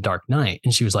more than The Dark Knight?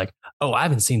 And she was like, oh, I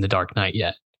haven't seen The Dark Knight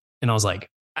yet. And I was like,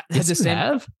 yes, you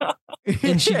have?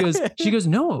 And she goes,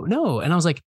 no. And I was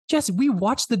like, Jess, we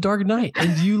watched The Dark Knight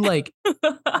and you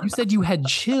said you had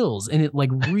chills and it like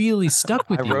really stuck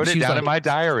with you. I wrote it down in my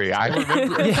diary. I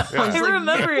remember it. I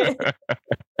remember it.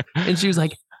 And she was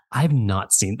like, I've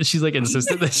not seen this. She's like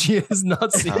insistent that she has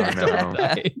not seen The Dark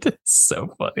Knight. It's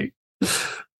so funny.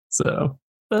 So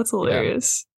that's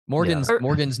hilarious.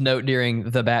 Morgan's note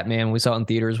during the Batman we saw in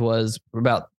theaters was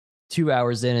about 2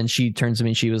 hours in and she turns to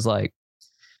me and she was like,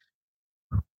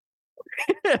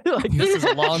 like this is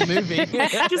a long movie. It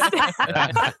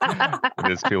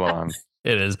is too long.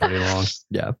 It is pretty long.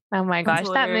 Yeah. Oh my gosh,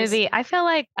 that movie. I feel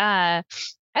like it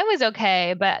was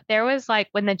okay, but there was like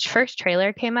when the first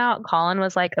trailer came out, Colin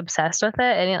was like obsessed with it,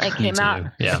 and it like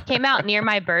came out near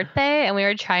my birthday, and we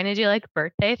were trying to do like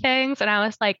birthday things, and I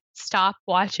was like, stop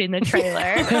watching the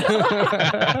trailer.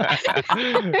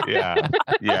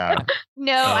 Yeah.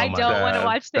 No, I don't want to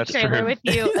watch the trailer with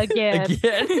you again.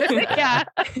 Yeah.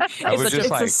 It's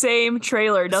the same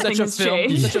trailer. Nothing has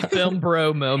changed. Such a film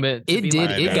bro moment.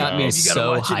 It got me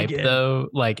so hyped though.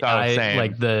 Like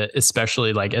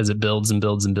especially like as it builds and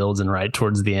builds and builds, and right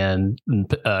towards the end,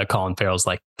 Colin Farrell's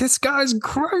like, this guy's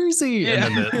crazy.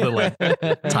 And then the like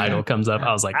title comes up.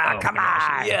 I was like, oh, come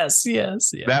on. Yes. Yeah.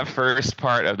 That first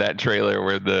part of that trailer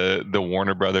where the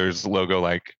Warner Brothers logo,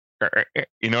 like,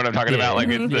 you know what I'm talking about? Like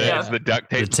it's the duct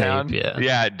tape sound.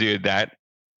 Yeah, dude, that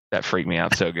freaked me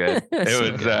out so good.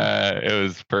 It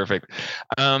was perfect.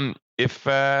 If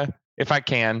I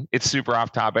can, it's super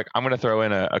off topic. I'm going to throw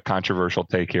in a controversial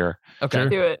take here. Okay,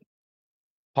 do it.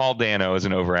 Paul Dano is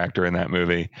an overactor in that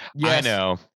movie. Yes.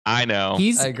 I know.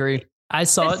 I agree. I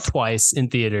saw it twice in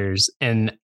theaters,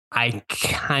 and I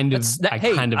kind of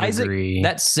Isaac, agree.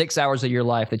 That's 6 hours of your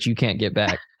life that you can't get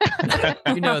back.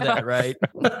 You know that, right?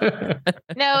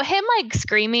 No, him like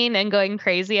screaming and going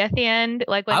crazy at the end.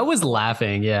 Like when, I was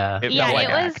laughing. Yeah, it felt like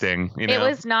acting. You know? It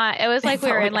was not. It was like we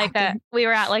were in like we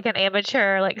were at like an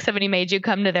amateur. Like somebody made you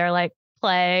come to their like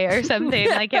play or something.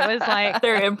 Like it was like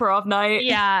their improv night.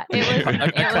 Yeah, it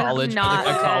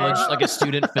was like a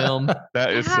student film.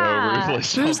 That is so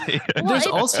ruthless. There's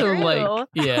also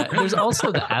there's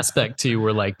also the aspect too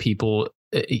where like people,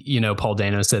 Paul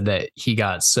Dano said that he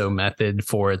got so method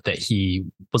for it that he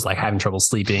was like having trouble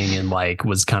sleeping and like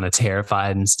was kind of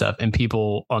terrified and stuff. And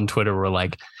people on Twitter were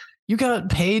like, you got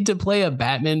paid to play a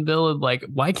Batman villain. Like,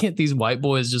 why can't these white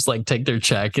boys just like take their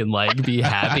check and like be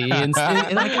happy? And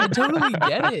like, I totally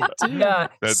get it. Too. Yeah,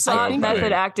 stop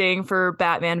method acting for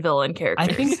Batman villain characters.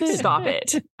 I think stop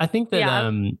it. I think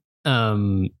that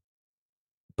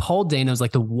Paul Dano's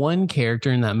like the one character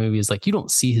in that movie is like you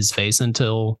don't see his face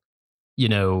until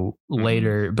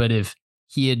later. But if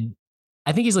he had,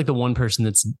 I think he's like the one person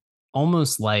that's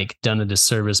almost like done a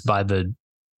disservice by the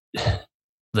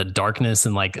darkness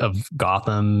and like of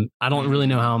Gotham. I don't really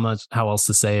know how else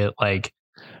to say it. Like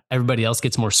everybody else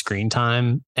gets more screen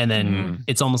time, and then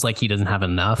it's almost like he doesn't have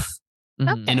enough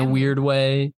in a weird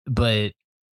way. But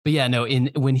yeah, no.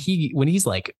 When he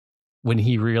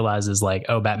realizes like,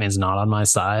 oh, Batman's not on my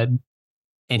side,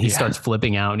 and he starts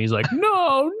flipping out, and he's like,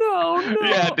 no.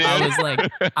 Yeah, dude.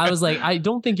 I was like, I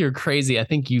don't think you're crazy. I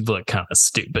think you look kind of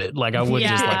stupid. Like I would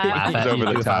just like laugh at you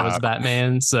if I was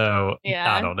Batman. So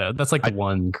I don't know. That's like the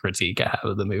one critique I have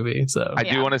of the movie. So I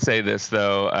do want to say this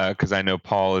though, because I know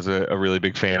Paul is a really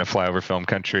big fan of Flyover Film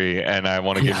Country, and I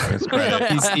want to give him his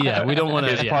credit. We don't want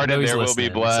to. His part in There Will Be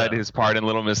Blood, his part in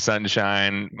Little Miss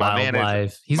Sunshine.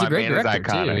 He's a great director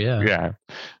too. Yeah.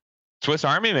 Swiss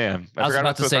Army Man. I was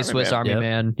about to say Swiss Army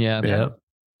Man. Yeah.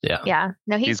 Yeah.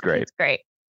 No, he's great. He's great.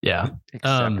 Yeah.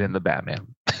 Except in the Batman.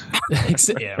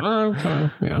 Yeah.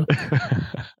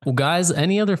 Well, guys,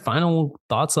 any other final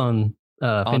thoughts on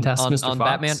Fantastic Mr. Fox?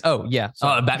 Batman? Oh, yeah.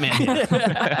 Batman.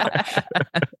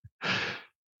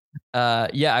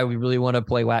 I really want to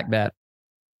play Whack-Bat.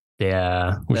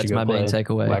 Yeah. That's my main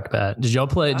takeaway. Whack-Bat. Did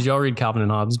y'all read Calvin and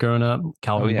Hobbes growing up?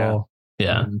 Calvin Ball?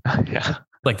 Yeah. Yeah.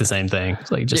 Like the same thing.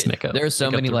 It's like just make up. There are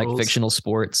so many like fictional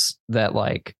sports that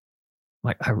like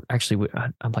I actually would.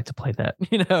 I'd like to play that.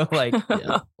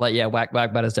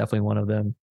 Whack-Bat is definitely one of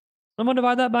them. Someone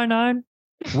divide that by 9.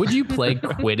 Would you play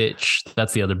Quidditch?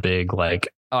 That's the other big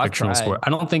fictional sport.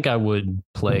 I don't think I would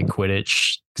play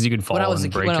Quidditch because you could fall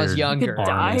and break your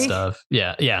arm and stuff.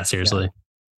 Yeah. Seriously.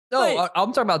 No,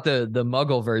 I'm talking about the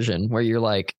Muggle version where you're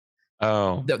like,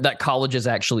 that colleges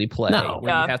actually play. No, you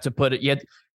have to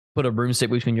put a broomstick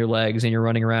between your legs and you're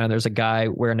running around and there's a guy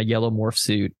wearing a yellow morph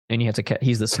suit and you have to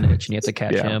he's the snitch and you have to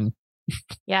catch him.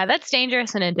 Yeah, that's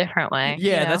dangerous in a different way.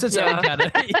 Yeah, that's its own kind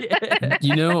of.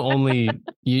 Yeah.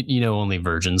 Only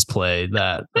virgins play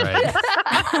that, right?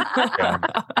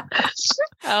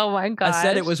 Oh my god! I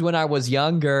said it was when I was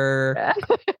younger.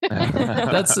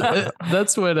 That's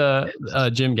what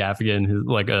Jim Gaffigan,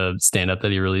 like a stand-up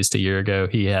that he released a year ago.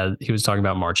 He was talking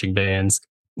about marching bands.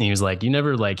 And he was like, you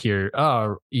never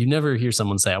hear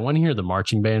someone say, I want to hear the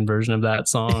marching band version of that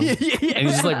song. And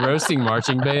he's just like roasting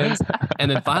marching bands. And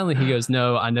then finally he goes,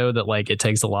 no, I know that like it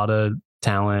takes a lot of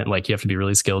talent. Like you have to be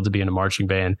really skilled to be in a marching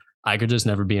band. I could just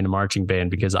never be in a marching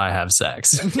band because I have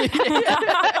sex. What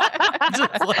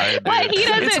he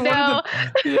doesn't know.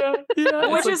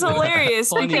 Which is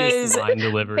hilarious because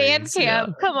band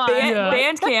camp. Come on.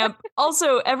 Band camp.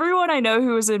 Also, everyone I know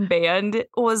who was in band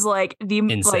was like the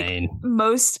insane. Like,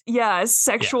 most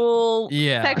sexual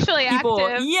sexually people.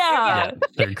 Active. Yeah.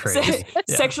 They're crazy.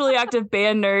 Sexually active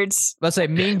band nerds. Let's say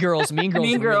Mean Girls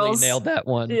really nailed that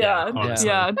one.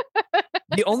 Yeah.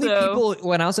 The only people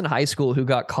when I was in high school who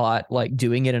got caught like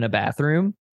doing it in a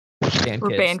bathroom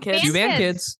band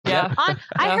kids. Yeah.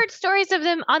 I heard stories of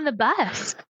them on the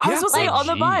bus. I was supposed to say on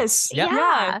the bus.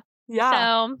 Yeah.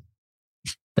 So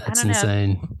that's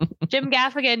insane. Jim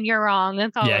Gaffigan, you're wrong.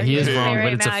 That's all. Yeah, he is wrong,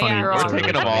 but it's a funny. We're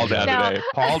taking them all down today.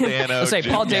 Paul Dano. I'll say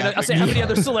how many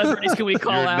other celebrities can we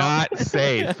call out? You're not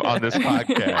safe on this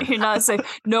podcast. You're not safe.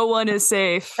 No one is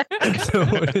safe. No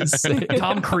one is safe.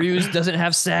 Tom Cruise doesn't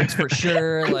have sex for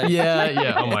sure. Like,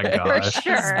 yeah. Oh my gosh. For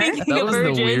sure. That was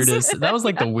the weirdest. That was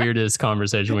like the weirdest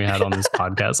conversation we had on this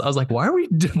podcast. I was like, why are we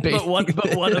debating? But one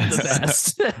of the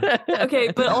best.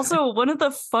 Okay, but also one of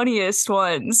the funniest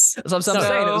ones. So I'm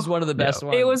saying it was one of the best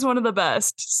ones. It was one of the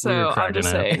best. So I'm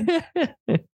just saying.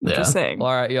 Just saying.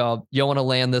 All right, y'all. You want to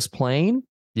land this plane?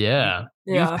 Yeah.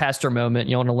 Youth pastor moment.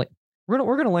 You want to?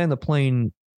 We're gonna land the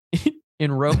plane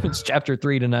in Romans chapter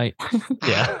 3 tonight.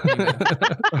 Yeah.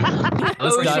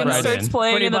 Let's dive right in.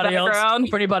 Playing in the background.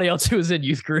 For anybody else who is in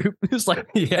youth group, it's like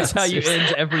that's how you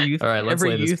end every youth. All right, let's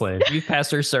land this plane. Youth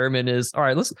pastor sermon is all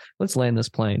right. Let's land this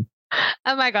plane.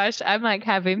 Oh my gosh, I'm like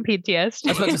having PTSD. I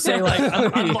was about to say, like,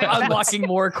 I'm unlocking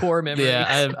more core memories.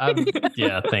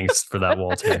 Yeah, thanks for that,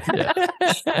 Walter. Yeah.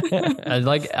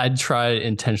 I'd try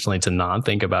intentionally to not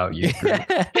think about you.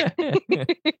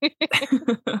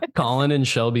 Colin and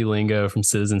Shelby Lingo from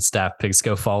Citizen Staff Pigs,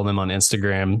 go follow them on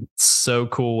Instagram. So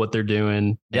cool what they're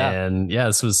doing. Yeah. And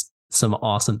this was some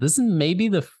awesome. This is maybe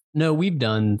we've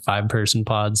done 5-person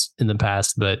pods in the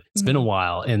past, but it's been a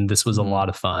while, and this was a lot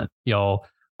of fun. Y'all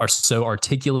are so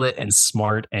articulate and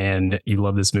smart, and you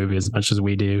love this movie as much as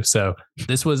we do. So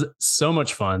this was so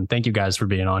much fun. Thank you guys for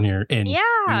being on here, and we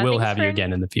will have you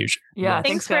again in the future. Yeah,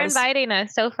 thanks for inviting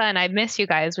us. So fun. I miss you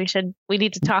guys. We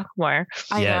need to talk more.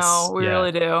 I know we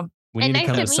really do. We need to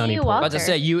come to Sunnyport. I was about to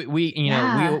say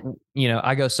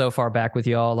I go so far back with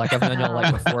y'all. Like I've known y'all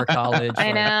like before college.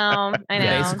 I know.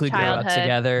 Basically grew up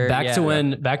together. Back to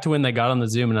when they got on the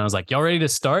Zoom, and I was like, "Y'all ready to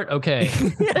start?" Okay.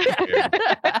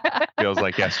 Feels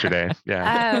like yesterday.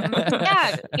 Yeah.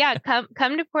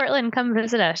 Come to Portland. Come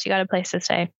visit us. You got a place to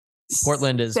stay.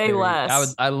 Portland is. Say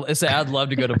less. I'd love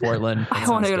to go to Portland. I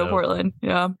want to go to Portland.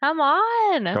 Yeah. Come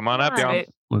on up, y'all.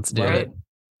 Let's do it.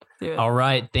 All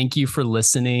right. Thank you for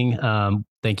listening.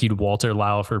 Thank you to Walter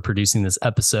Lau for producing this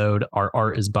episode. Our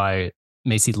art is by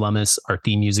Macy Lummis. Our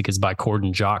theme music is by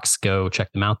Corden Jocks. Go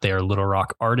check them out. They are Little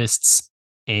Rock artists.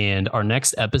 And our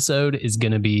next episode is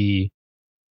going to be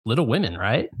Little Women,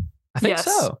 right? I think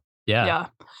so. Yeah.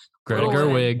 Greta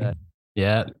Gerwig.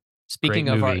 Yeah. Speaking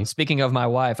of my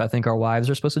wife, I think our wives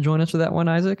are supposed to join us for that one,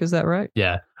 Isaac. Is that right?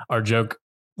 Yeah. Our joke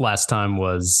last time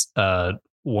was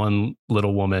one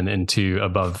little woman and 2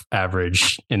 above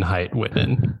average in height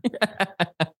women.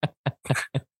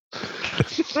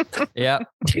 Yeah.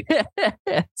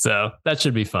 So that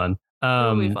should be fun.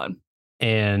 It'll be fun.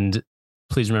 And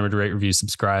please remember to rate, review,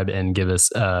 subscribe, and give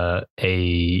us a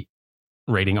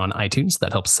rating on iTunes.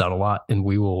 That helps us out a lot. And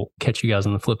we will catch you guys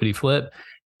on the flippity flip.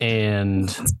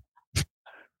 And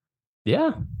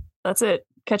that's it.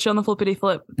 Catch you on the flippity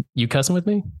flip. You cussing with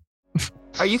me?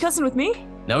 Are you cussing with me?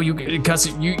 No, you cuss.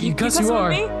 You cuss. You are.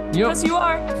 With me? Yep. Cuss you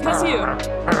are. Cuss you.